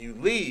so when you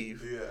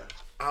leave,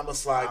 I'ma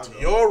slide to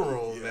your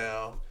room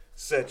now,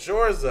 set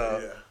yours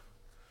up. Yeah.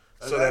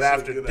 So that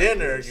after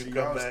dinner you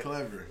come back.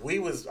 Clever.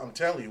 I'm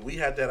telling you,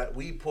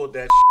 we pulled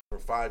that for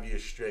 5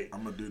 years straight.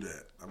 I'm gonna do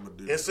that.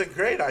 It's a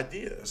great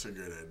idea. That's a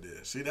great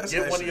idea. See, that's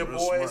get one of your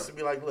boys smart. to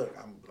be like, look,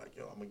 I'm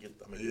gonna get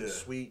a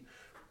suite.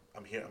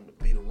 I'm here. I'm gonna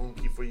leave a room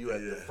key for you at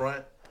the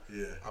front.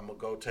 Yeah. I'm gonna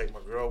go take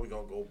my girl. We're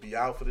gonna go be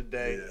out for the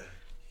day. Yeah.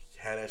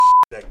 Have that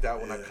decked out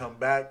when I come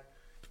back.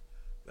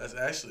 That's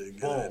actually a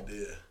good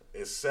idea.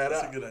 It's set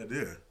up. That's a good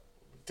idea.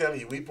 I'm telling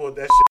you, we pulled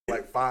that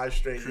like 5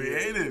 straight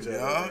years. Creative,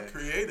 y'all.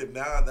 Creative.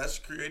 Now that's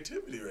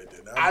creativity right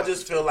there. Now I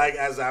just feel like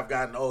as I've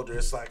gotten older,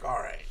 it's like, all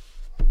right,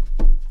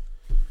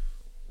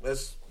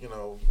 let's,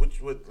 what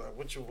you want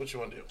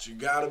to do? But you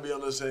gotta be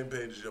on the same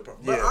page as your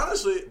partner. But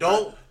honestly,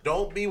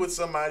 don't be with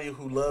somebody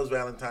who loves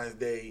Valentine's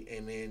Day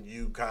and then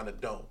you kind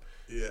of don't.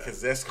 Yeah.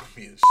 Because that's gonna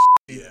be a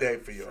shitty day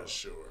for y'all. For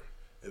sure.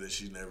 And then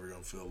she's never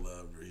gonna feel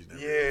loved, or he's never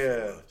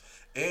gonna feel loved.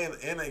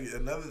 And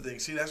another thing,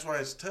 see, that's why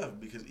it's tough,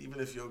 because even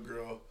if your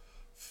girl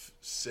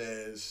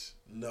says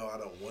no, I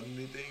don't want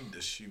anything,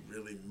 does she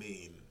really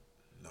mean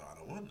no, I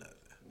don't want nothing?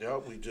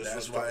 Yep,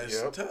 that's why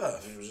it's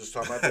tough. We was just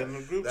talking about that in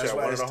the group chat.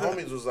 One of the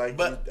homies was like,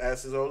 he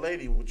asked his old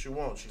lady, what you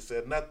want? She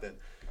said nothing.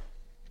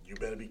 You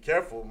better be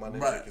careful, my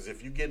nigga, because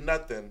if you get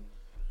nothing,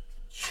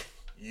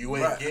 you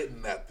ain't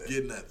getting nothing.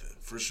 Get nothing,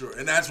 for sure.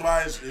 And that's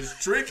why it's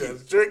tricky.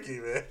 It's tricky,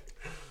 man.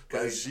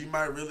 Because she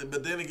might really,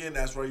 but then again,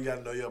 that's where you got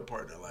to know your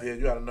partner. Like, yeah,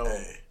 you got to know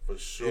for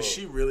sure. If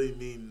she really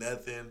mean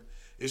nothing,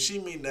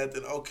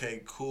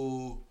 okay,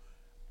 cool.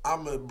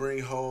 I'm going to bring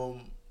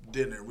home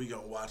dinner. We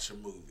going to watch a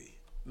movie.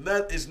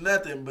 It's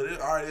nothing,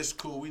 but all right, it's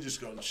cool. We just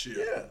going to chill.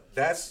 Yeah,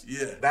 that's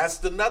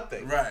the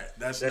nothing. Right,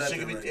 that's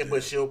nothing.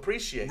 But she'll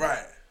appreciate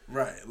it.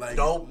 Right. Like,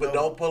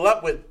 don't pull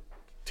up with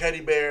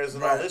teddy bears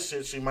and all this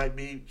shit. She might.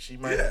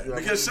 Yeah,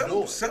 because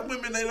some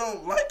women, they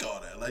don't like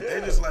all that. Like, they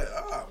just like,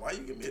 why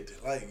you give me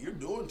a like, you're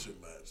doing too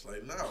much.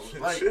 Like, no,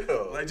 like,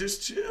 chill. Like,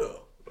 just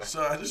chill.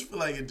 So I just feel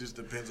like it just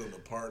depends on the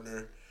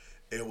partner.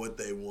 and what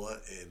they want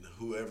and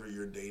whoever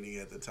you're dating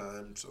at the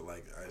time. So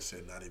like I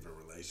said, not even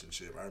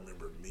relationship. I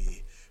remember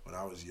me when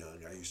I was young,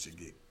 I used to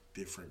get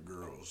different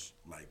girls.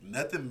 Like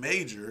nothing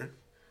major,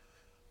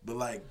 but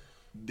like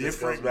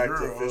different back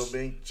girls. to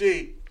Phil being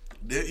cheap.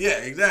 Yeah,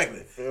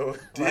 exactly. Phil,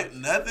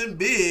 Nothing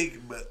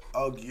big, but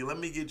let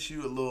me get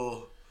you a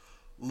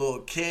little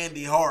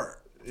candy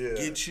heart. Yeah.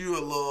 Get you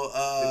a little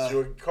it's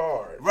your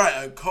card.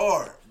 right, a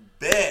card.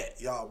 Bet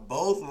y'all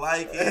both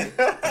like it.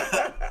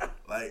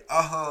 Like,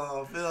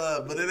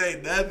 Phil, but it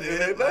ain't nothing.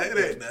 It ain't Like,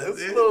 nothing.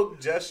 It's a little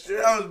gesture.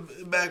 That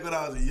was back when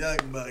I was a young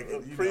buck.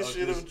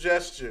 Appreciative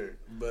gesture.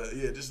 But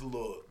yeah, just a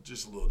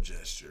little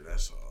gesture.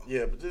 That's all.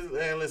 Yeah, but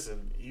and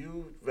listen,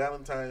 you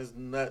Valentine's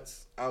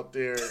nuts out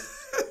there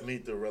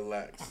need to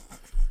relax.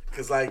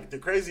 Cause like the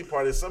crazy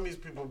part is some of these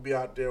people be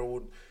out there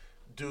will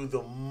do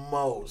the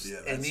most, Yeah,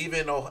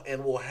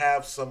 and will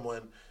have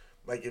someone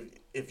like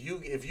if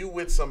you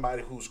with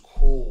somebody who's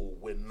cool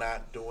with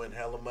not doing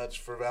hella much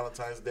for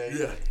Valentine's Day,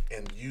 Yeah.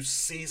 and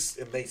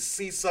they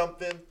see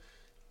something,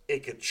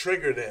 it could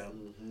trigger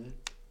them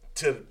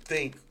to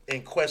think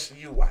and question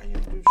you why you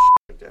do shit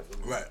like that for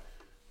me. Right.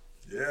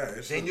 Yeah.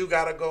 Then you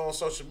gotta go on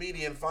social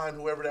media and find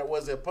whoever that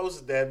was that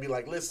posted that and be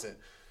like, listen,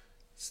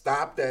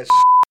 stop that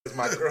shit. 'Cause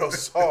my girl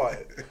saw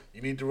it.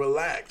 You need to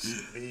relax.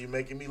 You're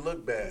making me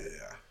look bad.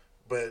 Yeah.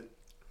 But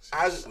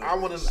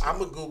I'm gonna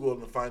Google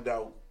and find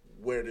out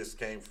where this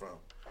came from.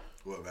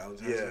 What,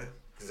 Valentine's Yeah, Day?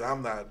 because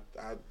I'm not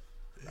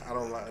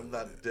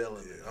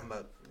dealing.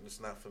 Yeah. It's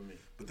not for me.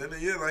 But then,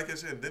 yeah, like I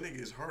said, then it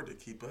gets hard to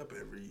keep up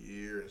every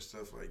year and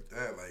stuff like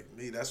that. Like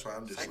me, that's why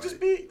I'm just Just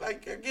be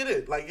like, I get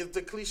it. Like it's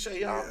the cliche.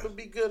 Y'all Yeah. could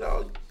be good.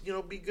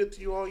 Be good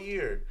to you all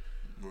year.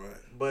 right.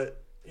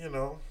 But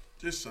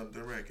Just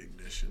something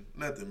recognition,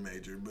 nothing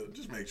major, but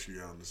just make sure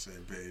you're on the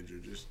same page or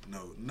just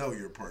know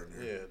your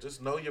partner. yeah,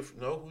 just know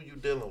who you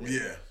dealing with.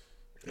 Yeah.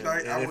 And,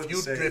 Like, I and wouldn't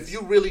say if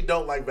you really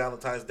don't like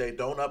Valentine's Day,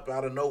 don't up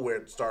out of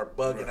nowhere start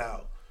bugging Right.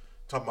 out.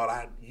 Talking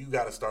about you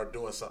got to start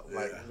doing something.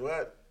 Like Yeah.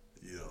 what?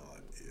 you know,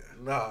 yeah.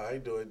 Nah, I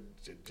ain't doing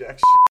jack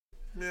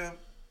shit. Yeah.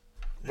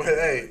 But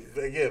hey,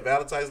 again,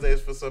 Valentine's Day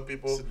is for some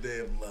people. It's a day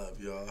of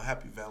love, y'all.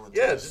 Happy Valentine's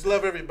Yeah, just Day.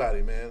 love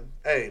everybody, man.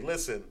 Hey,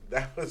 listen,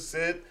 that was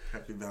it.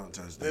 Happy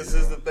Valentine's Day. This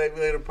is the Thank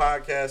Me Later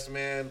podcast,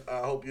 man. I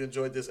hope you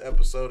enjoyed this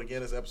episode.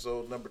 Again, it's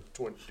episode number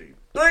 23.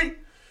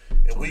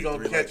 And we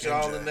going to 23 catch like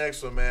y'all on MJ. the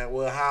next one, man.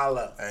 We'll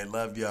holla. Hey,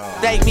 love y'all.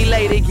 Thank me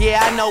later, yeah,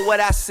 I know what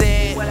I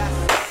said.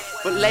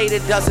 But later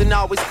doesn't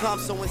always come,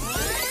 so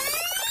instead.